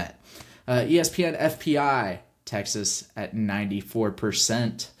forget that. ESPN FPI, Texas at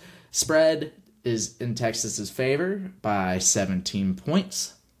 94%. Spread is in Texas's favor by 17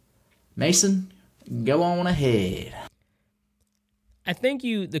 points. Mason, go on ahead. I think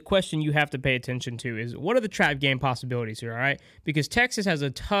the question you have to pay attention to is, what are the trap game possibilities here, all right? Because Texas has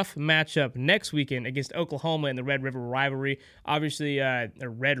a tough matchup next weekend against Oklahoma in the Red River rivalry. Obviously,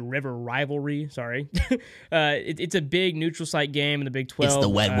 sorry. It's a big neutral site game in the Big 12. It's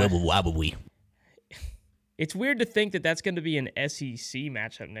the Red River rivalry. It's weird to think that that's going to be an SEC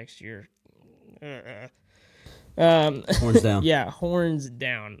matchup next year. Horns down. Yeah, horns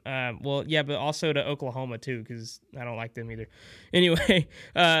down. But also to Oklahoma too, because I don't like them either. Anyway,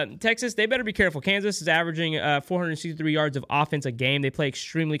 Texas, they better be careful. Kansas is averaging 463 yards of offense a game. They play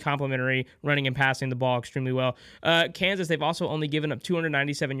extremely complimentary, running and passing the ball extremely well. Kansas, they've also only given up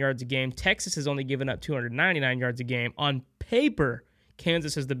 297 yards a game. Texas has only given up 299 yards a game. On paper,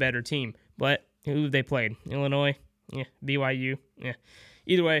 Kansas is the better team, but who have they played? Illinois? Yeah. BYU? Yeah.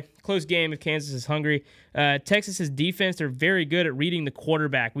 Either way, close game if Kansas is hungry. Texas's defense, they're very good at reading the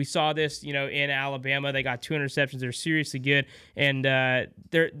quarterback. We saw this, in Alabama. They got 2 interceptions. They're seriously good, and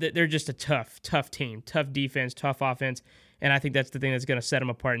they're just a tough team, tough defense, tough offense, and I think that's the thing that's going to set them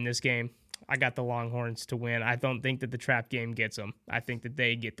apart in this game. I got the Longhorns to win. I don't think that the trap game gets them. I think that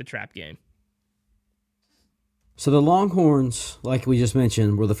they get the trap game. So the Longhorns, like we just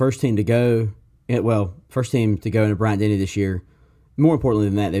mentioned, were the first team to go into Bryant-Denny this year. More importantly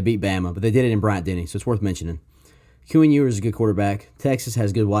than that, they beat Bama, but they did it in Bryant-Denny, so it's worth mentioning. Quinn Ewers is a good quarterback. Texas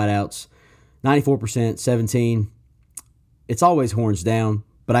has good wideouts. 94%, 17. It's always horns down,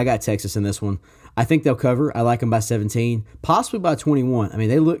 but I got Texas in this one. I think they'll cover. I like them by 17, possibly by 21. I mean,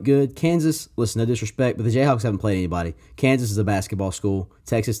 they look good. Kansas, listen, no disrespect, but the Jayhawks haven't played anybody. Kansas is a basketball school.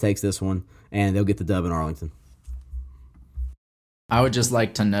 Texas takes this one, and they'll get the dub in Arlington. I would just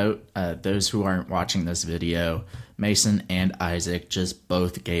like to note, those who aren't watching this video, Mason and Isaac just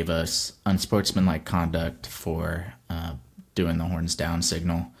both gave us unsportsmanlike conduct for doing the horns down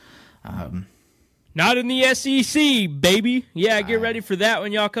signal. Not in the SEC, baby. Yeah, get ready for that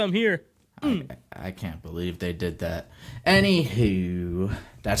when y'all come here. I can't believe they did that. Anywho,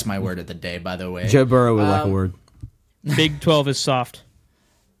 that's my word of the day, by the way. Joe Burrow would like a word. Big 12 is soft.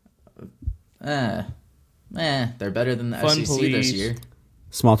 They're better than the Fun SEC this police. year.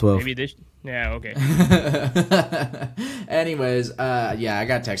 Small 12. Maybe this. Yeah, okay. Anyways, I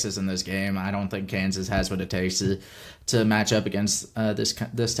got Texas in this game. I don't think Kansas has what it takes to match up against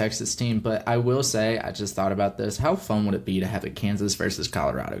this Texas team. But I will say, I just thought about this. How fun would it be to have a Kansas versus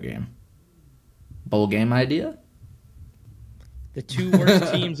Colorado game? Bowl game idea? The two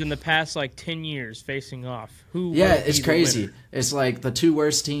worst teams in the past 10 years facing off. It's crazy. It's like the two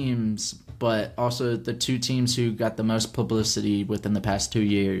worst teams, but also the two teams who got the most publicity within the past 2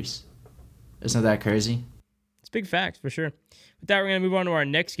 years. Isn't that crazy? It's big facts for sure. With that, we're going to move on to our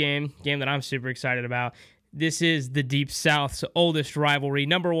next game that I'm super excited about. This is the Deep South's oldest rivalry.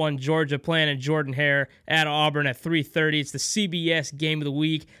 Number 1, Georgia playing in Jordan-Hare at Auburn at 3:30. It's the CBS game of the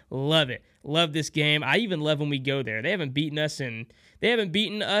week. Love it. Love this game. I even love when we go there. They haven't beaten us since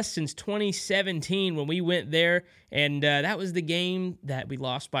 2017 when we went there, and that was the game that we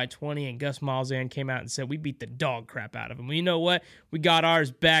lost by 20, and Gus Malzahn came out and said we beat the dog crap out of them. Well, you know what? We got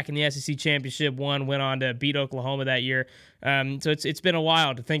ours back in the SEC Championship. Went on to beat Oklahoma that year. So it's been a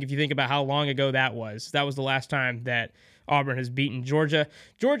while to think, if you think about how long ago that was. That was the last time that Auburn has beaten Georgia.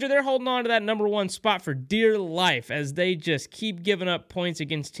 Georgia, they're holding on to that number 1 spot for dear life as they just keep giving up points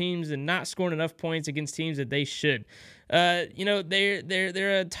against teams and not scoring enough points against teams that they should.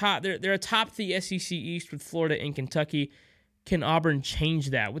 They're atop the SEC East with Florida and Kentucky. Can Auburn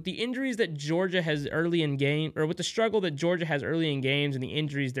change that? With the injuries that Georgia has early in game, or with the struggle that Georgia has early in games and the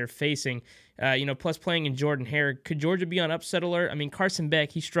injuries they're facing, plus playing in Jordan-Hare, could Georgia be on upset alert? I mean, Carson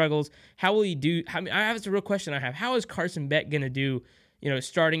Beck, he struggles. How will he do? That's a real question I have. How is Carson Beck going to do,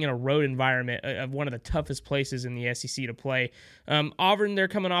 starting in a road environment of one of the toughest places in the SEC to play? Auburn, they're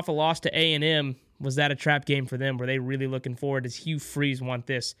coming off a loss to A&M. Was that a trap game for them? Were they really looking forward? Does Hugh Freeze want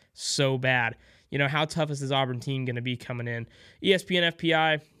this so bad? How tough is this Auburn team going to be coming in? ESPN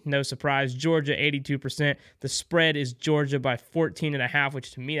FPI, no surprise. Georgia, 82%. The spread is Georgia by 14.5,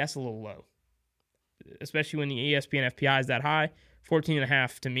 which to me, that's a little low. Especially when the ESPN FPI is that high.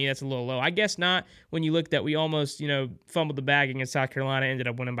 14.5, to me, that's a little low. I guess not when you looked at we almost, fumbled the bag against South Carolina, ended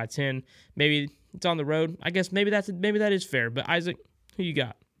up winning by 10. Maybe it's on the road. I guess maybe that is fair. But Isaac, who you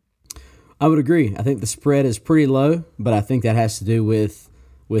got? I would agree. I think the spread is pretty low, but I think that has to do with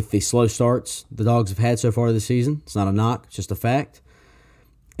the slow starts the Dogs have had so far this season. It's not a knock, it's just a fact.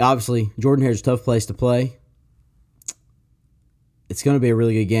 Obviously, Jordan-Hare is a tough place to play. It's going to be a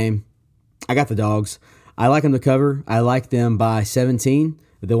really good game. I got the Dogs. I like them to cover. I like them by 17.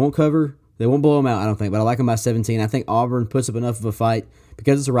 If they won't cover, they won't blow them out, I don't think, but I like them by 17. I think Auburn puts up enough of a fight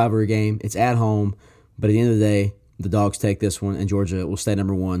because it's a rivalry game. It's at home, but at the end of the day, the Dogs take this one, and Georgia will stay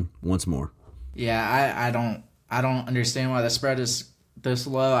number 1 once more. Yeah, I don't understand why the spread is this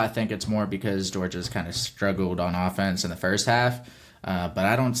low. I think it's more because Georgia's kind of struggled on offense in the first half, but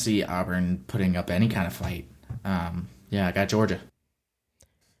I don't see Auburn putting up any kind of fight. I got Georgia.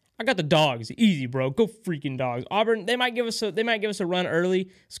 I got the Dogs. Easy, bro. Go freaking Dogs. Auburn, they might give us a run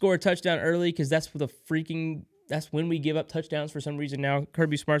early, score a touchdown early, because that's when we give up touchdowns for some reason now.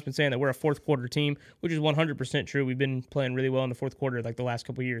 Kirby Smart's been saying that we're a fourth quarter team, which is 100% true. We've been playing really well in the fourth quarter the last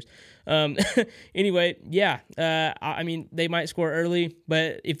couple of years. Anyway, I mean, they might score early,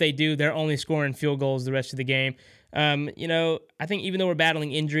 but if they do, they're only scoring field goals the rest of the game. I think even though we're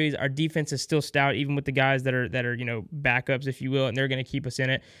battling injuries, our defense is still stout, even with the guys that are backups, if you will, and they're going to keep us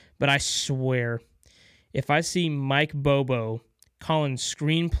in it. But I swear, if I see Mike Bobo calling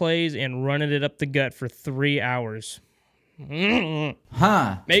screenplays and running it up the gut for 3 hours. Crazy.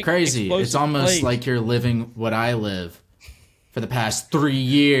 It's almost plays. Like you're living what I live for the past 3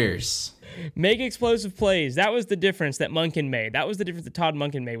 years. Make explosive plays. That was the difference that Monken made. That was the difference that Todd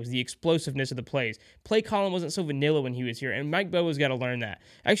Monken made, was the explosiveness of the plays. Play calling wasn't so vanilla when he was here, and Mike Bobo's got to learn that.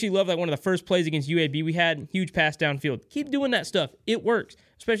 I actually love that one of the first plays against UAB we had, huge pass downfield. Keep doing that stuff. It works,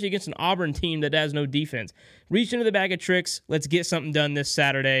 especially against an Auburn team that has no defense. Reach into the bag of tricks. Let's get something done this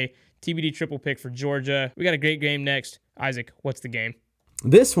Saturday. TBD triple pick for Georgia. We got a great game next. Isaac, what's the game?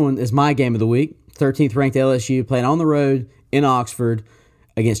 This one is my game of the week. 13th ranked LSU playing on the road in Oxford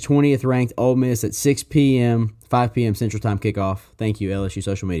against 20th ranked Ole Miss at 6 p.m., 5 p.m. Central Time kickoff. Thank you, LSU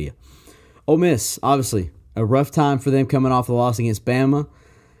social media. Ole Miss, obviously, a rough time for them coming off the loss against Bama.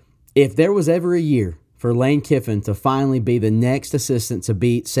 If there was ever a year for Lane Kiffin to finally be the next assistant to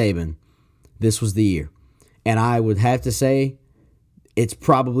beat Saban, this was the year. And I would have to say it's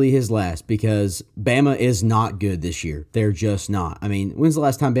probably his last, because Bama is not good this year. They're just not. I mean, when's the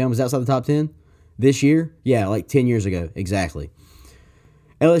last time Bama was outside the top 10? This year? Yeah, like 10 years ago, exactly.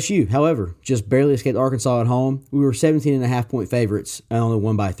 LSU, however, just barely escaped Arkansas at home. We were 17.5-point favorites and only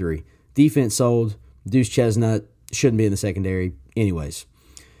won by 3. Defense sold. Deuce Chestnut shouldn't be in the secondary anyways.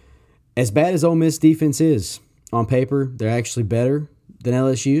 As bad as Ole Miss defense is, on paper, they're actually better than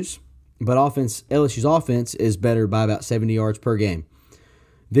LSU's, but LSU's offense is better by about 70 yards per game.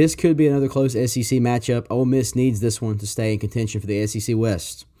 This could be another close SEC matchup. Ole Miss needs this one to stay in contention for the SEC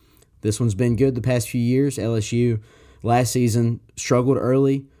West. This one's been good the past few years. LSU last season struggled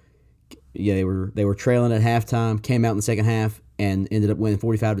early. Yeah, they were trailing at halftime, came out in the second half, and ended up winning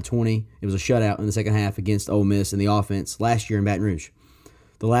 45-20. It was a shutout in the second half against Ole Miss in the offense last year in Baton Rouge.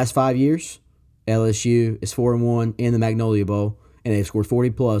 The last 5 years, LSU is 4-1 in the Magnolia Bowl, and they've scored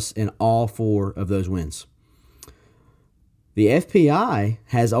 40-plus in all 4 of those wins. The FPI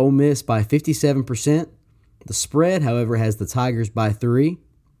has Ole Miss by 57%. The spread, however, has the Tigers by 3.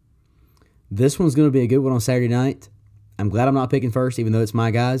 This one's going to be a good one on Saturday night. I'm glad I'm not picking first, even though it's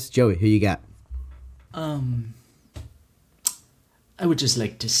my guys. Joey, who you got? I would just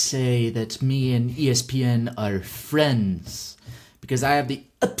like to say that me and ESPN are friends because I have the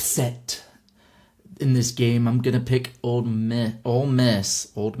upset in this game. I'm going to pick Ole Miss.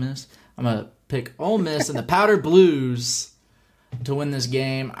 I'm going to pick Ole Miss and the Powder Blues to win this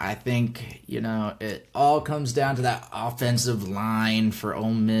game. I think, it all comes down to that offensive line for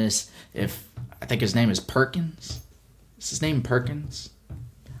Ole Miss. I think his name is Perkins. Is his name Perkins?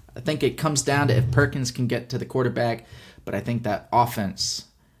 I think it comes down to if Perkins can get to the quarterback, but I think that offense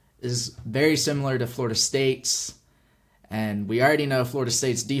is very similar to Florida State's, and we already know Florida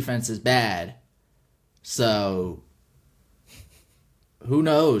State's defense is bad. So, who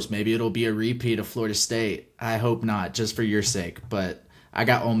knows? Maybe it'll be a repeat of Florida State. I hope not, just for your sake, but I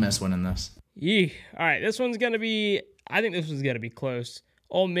got Ole Miss winning this. Yeah. All right, I think this one's going to be close.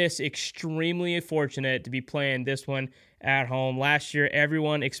 Ole Miss extremely fortunate to be playing this one at home. Last year,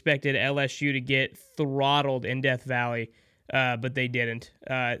 everyone expected LSU to get throttled in Death Valley, but they didn't.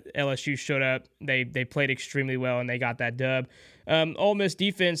 LSU showed up. They played extremely well, and they got that dub. Ole Miss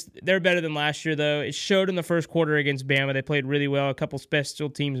defense, they're better than last year, though. It showed in the first quarter against Bama. They played really well. A couple special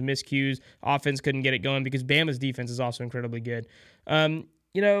teams miscues. Offense couldn't get it going because Bama's defense is also incredibly good.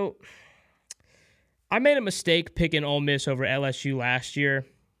 I made a mistake picking Ole Miss over LSU last year.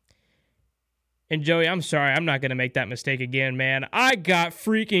 And Joey, I'm sorry, I'm not going to make that mistake again, man. I got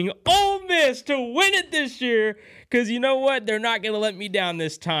freaking Ole Miss to win it this year because you know what? They're not going to let me down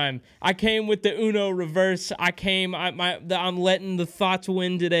this time. I came with the Uno reverse. I'm letting the thoughts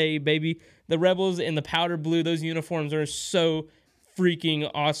win today, baby. The Rebels in the powder blue, those uniforms are so freaking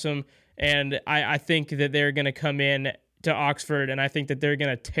awesome. And I think that they're going to come in to Oxford, and I think that they're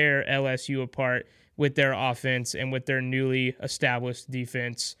going to tear LSU apart with their offense and with their newly established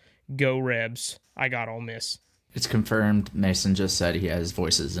defense. Go Rebs. I got Ole Miss. It's confirmed. Mason just said he has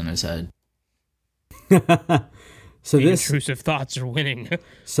voices in his head. So intrusive thoughts are winning.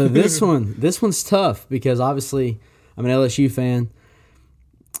 So this one's tough because obviously I'm an LSU fan,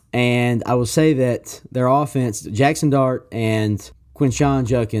 and I will say that their offense, Jackson Dart and Quinshon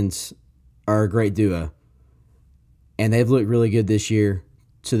Judkins, are a great duo, and they've looked really good this year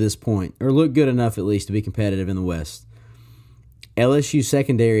to this point, or looked good enough at least to be competitive in the West. LSU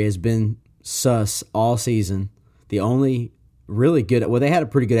secondary has been sus all season. The only really good, they had a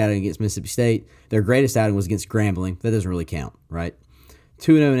pretty good outing against Mississippi State. Their greatest outing was against Grambling. That doesn't really count, right?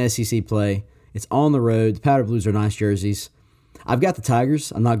 2-0 in SEC play. It's on the road. The Powder Blues are nice jerseys. I've got the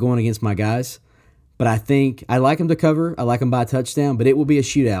Tigers. I'm not going against my guys, but I think I like them to cover. I like them by a touchdown, but it will be a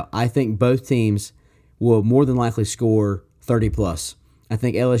shootout. I think both teams will more than likely score 30-plus. I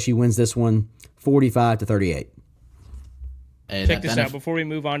think LSU wins this one 45-38. Hey, check this out before we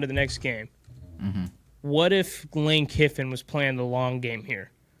move on to the next game. Mm-hmm. What if Lane Kiffin was playing the long game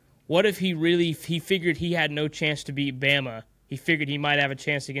here? What if he figured he had no chance to beat Bama? He figured he might have a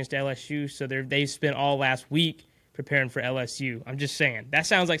chance against LSU, so they spent all last week preparing for LSU. I'm just saying. That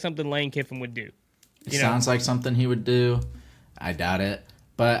sounds like something Lane Kiffin would do. It sounds like something he would do. I doubt it.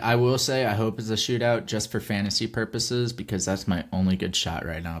 But I will say I hope it's a shootout just for fantasy purposes because that's my only good shot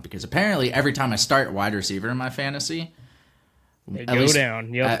right now. Because apparently every time I start wide receiver in my fantasy, they go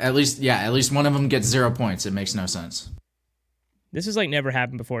down. Yep. At least one of them gets 0 points. It makes no sense. This has never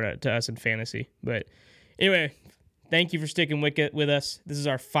happened before to us in fantasy. But anyway, thank you for sticking with us. This is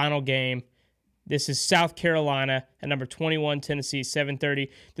our final game. This is South Carolina at number 21, Tennessee, 7:30.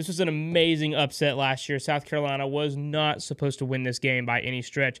 This was an amazing upset last year. South Carolina was not supposed to win this game by any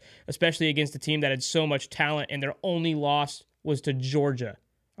stretch, especially against a team that had so much talent, and their only loss was to Georgia.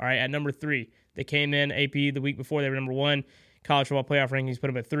 All right, at number 3. They came in AP the week before. They were number 1. College football playoff rankings put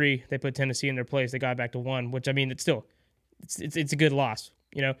them at 3. They put Tennessee in their place. They got back to 1, which, I mean, it's a good loss.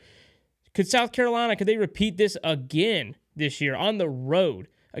 Could South Carolina, could they repeat this again this year on the road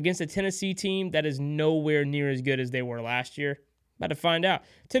against a Tennessee team that is nowhere near as good as they were last year? About to find out.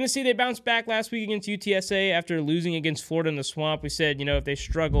 Tennessee, they bounced back last week against UTSA after losing against Florida in the Swamp. We said, if they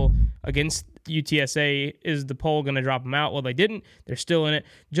struggle against UTSA, is the poll going to drop them out? Well, they didn't. They're still in it.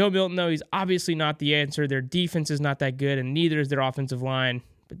 Joe Milton, though, he's obviously not the answer. Their defense is not that good, and neither is their offensive line.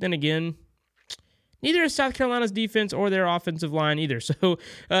 But then again, neither is South Carolina's defense or their offensive line either. So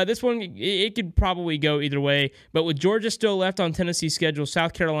this one, it could probably go either way. But with Georgia still left on Tennessee's schedule,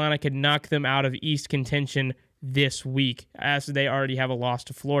 South Carolina could knock them out of East contention this week, as they already have a loss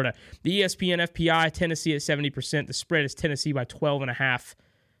to Florida. The ESPN FPI, Tennessee at 70%. The spread is Tennessee by 12.5.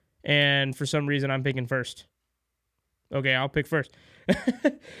 And for some reason, I'm picking first. Okay, I'll pick first.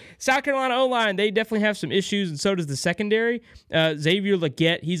 South Carolina O-line, they definitely have some issues, and so does the secondary. Xavier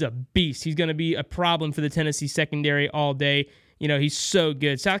Legette, he's a beast. He's going to be a problem for the Tennessee secondary all day. He's so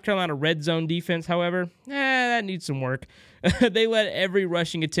good. South Carolina red zone defense, however, that needs some work. They led every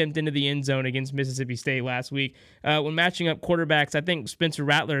rushing attempt into the end zone against Mississippi State last week. When matching up quarterbacks, I think Spencer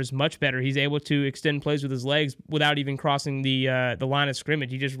Rattler is much better. He's able to extend plays with his legs without even crossing the line of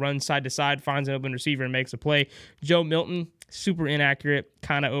scrimmage. He just runs side to side, finds an open receiver, and makes a play. Joe Milton, super inaccurate,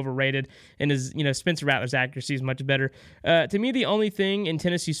 kind of overrated, and Spencer Rattler's accuracy is much better. To me, the only thing in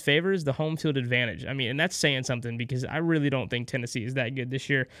Tennessee's favor is the home field advantage. And that's saying something because I really don't think Tennessee is that good this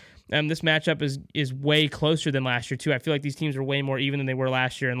year. This matchup is way closer than last year, too. I feel like these teams are way more even than they were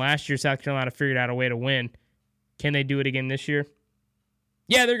last year, and last year South Carolina figured out a way to win. Can they do it again this year?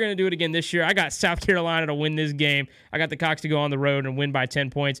 Yeah, they're going to do it again this year. I got South Carolina to win this game. I got the Cox to go on the road and win by 10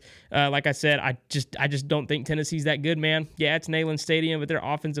 points. Like I said, I just don't think Tennessee's that good, man. Yeah, it's Neyland Stadium, but their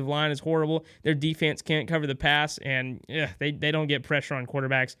offensive line is horrible. Their defense can't cover the pass, and they don't get pressure on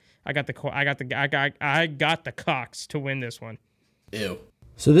quarterbacks. I got the Cox to win this one. Ew.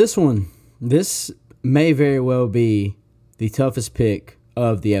 So this may very well be the toughest pick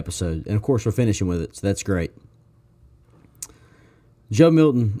of the episode. And, of course, we're finishing with it, so that's great. Joe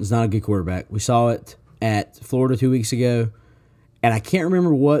Milton is not a good quarterback. We saw it at Florida 2 weeks ago, and I can't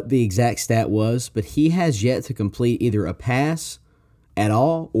remember what the exact stat was, but he has yet to complete either a pass at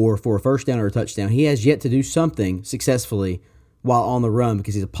all or for a first down or a touchdown. He has yet to do something successfully while on the run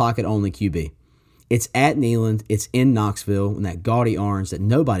because he's a pocket-only QB. It's at Neyland. It's in Knoxville in that gaudy orange that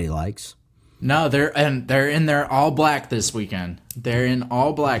nobody likes. No, they're in their all black this weekend. They're in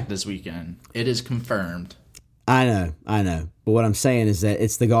all black this weekend. It is confirmed. I know. But what I'm saying is that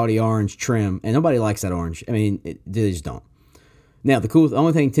it's the gaudy orange trim, and nobody likes that orange. They just don't. Now, the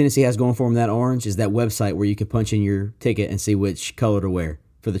only thing Tennessee has going for them that orange is that website where you can punch in your ticket and see which color to wear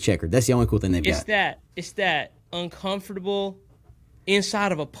for the checkered. That's the only cool thing they've got. It's that uncomfortable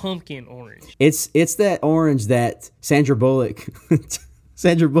inside of a pumpkin orange. It's that orange that Sandra Bullock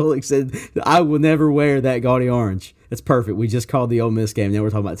said, I will never wear that gaudy orange. That's perfect. We just called the Ole Miss game. Now we're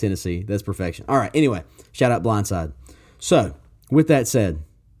talking about Tennessee. That's perfection. All right. Anyway, shout out Blindside. So, with that said,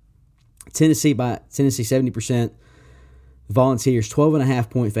 Tennessee 70%. Volunteers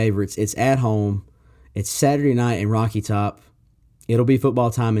 12.5-point favorites. It's at home. It's Saturday night in Rocky Top. It'll be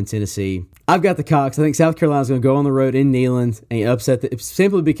football time in Tennessee. I've got the Cox. I think South Carolina's going to go on the road in Neyland and upset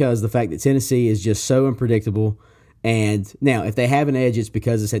simply because the fact that Tennessee is just so unpredictable. And now, if they have an edge, it's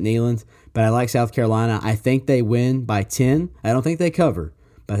because it's at Neyland. But I like South Carolina. I think they win by 10. I don't think they cover,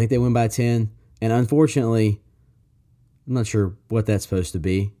 but I think they win by 10. And unfortunately, I'm not sure what that's supposed to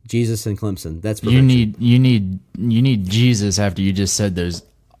be. Jesus and Clemson. That's perfection. You need Jesus after you just said those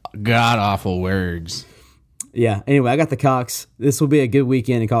god awful words. Yeah. Anyway, I got the Cox. This will be a good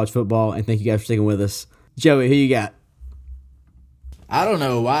weekend in college football, and thank you guys for sticking with us. Joey, who you got? I don't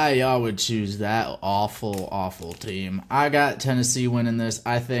know why y'all would choose that awful team. I got Tennessee winning this.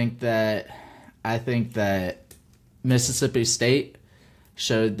 I think that Mississippi State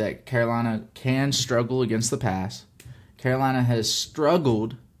showed that Carolina can struggle against the pass. Carolina has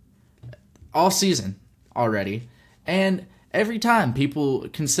struggled all season already. And every time people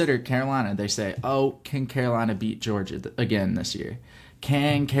consider Carolina, they say, oh, can Carolina beat Georgia again this year?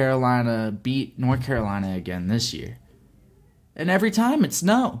 Can Carolina beat North Carolina again this year? And every time it's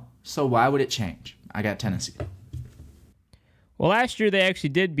no. So why would it change? I got Tennessee. Well, last year they actually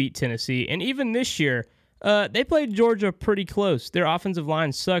did beat Tennessee. And even this year, they played Georgia pretty close. Their offensive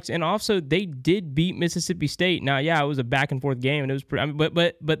line sucks, and also they did beat Mississippi State. Now, yeah, it was a back and forth game, and it was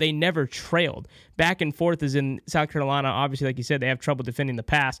but they never trailed. Back and forth is in South Carolina. Obviously, like you said, they have trouble defending the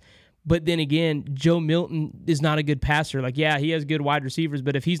pass. But then again, Joe Milton is not a good passer. Like, yeah, he has good wide receivers,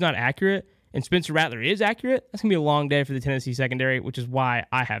 but if he's not accurate, and Spencer Rattler is accurate, that's going to be a long day for the Tennessee secondary, which is why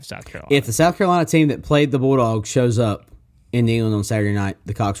I have South Carolina. If the South Carolina team that played the Bulldogs shows up in Neyland on Saturday night,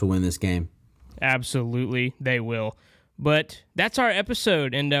 the Cox will win this game. Absolutely, they will. But that's our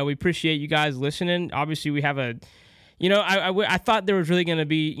episode, and we appreciate you guys listening. Obviously, we have a I thought there was really going to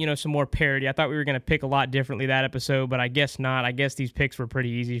be, some more parity. I thought we were going to pick a lot differently that episode, but I guess not. I guess these picks were pretty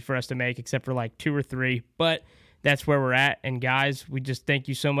easy for us to make, except for like 2 or 3. But that's where we're at. And guys, we just thank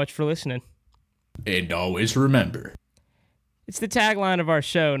you so much for listening. And always remember, it's the tagline of our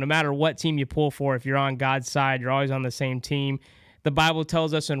show. No matter what team you pull for, if you're on God's side, you're always on the same team. The Bible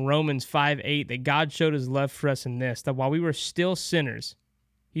tells us in Romans 5:8 that God showed his love for us in this, that while we were still sinners,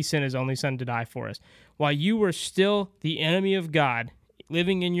 he sent his only son to die for us. While you were still the enemy of God,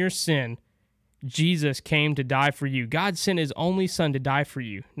 living in your sin, Jesus came to die for you. God sent his only son to die for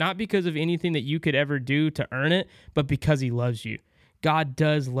you, not because of anything that you could ever do to earn it, but because he loves you. God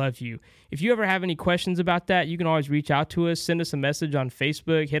does love you. If you ever have any questions about that, you can always reach out to us, send us a message on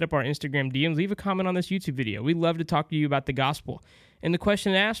Facebook, hit up our Instagram DMs, leave a comment on this YouTube video. We'd love to talk to you about the gospel. And the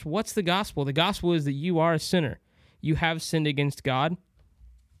question asked, what's the gospel? The gospel is that you are a sinner. You have sinned against God.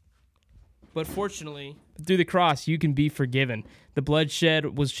 But fortunately, through the cross, you can be forgiven. The blood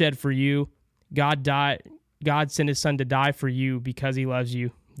shed was shed for you. God died. God sent his son to die for you because he loves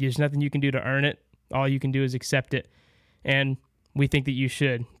you. There's nothing you can do to earn it. All you can do is accept it. And we think that you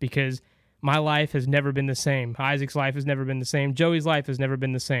should, because my life has never been the same. Isaac's life has never been the same. Joey's life has never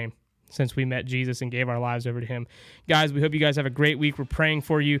been the same since we met Jesus and gave our lives over to him. Guys, we hope you guys have a great week. We're praying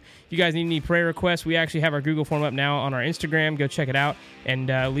for you. If you guys need any prayer requests, we actually have our Google form up now on our Instagram. Go check it out and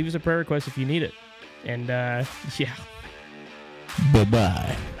leave us a prayer request if you need it. And, yeah.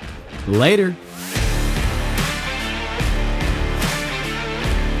 Bye-bye. Later.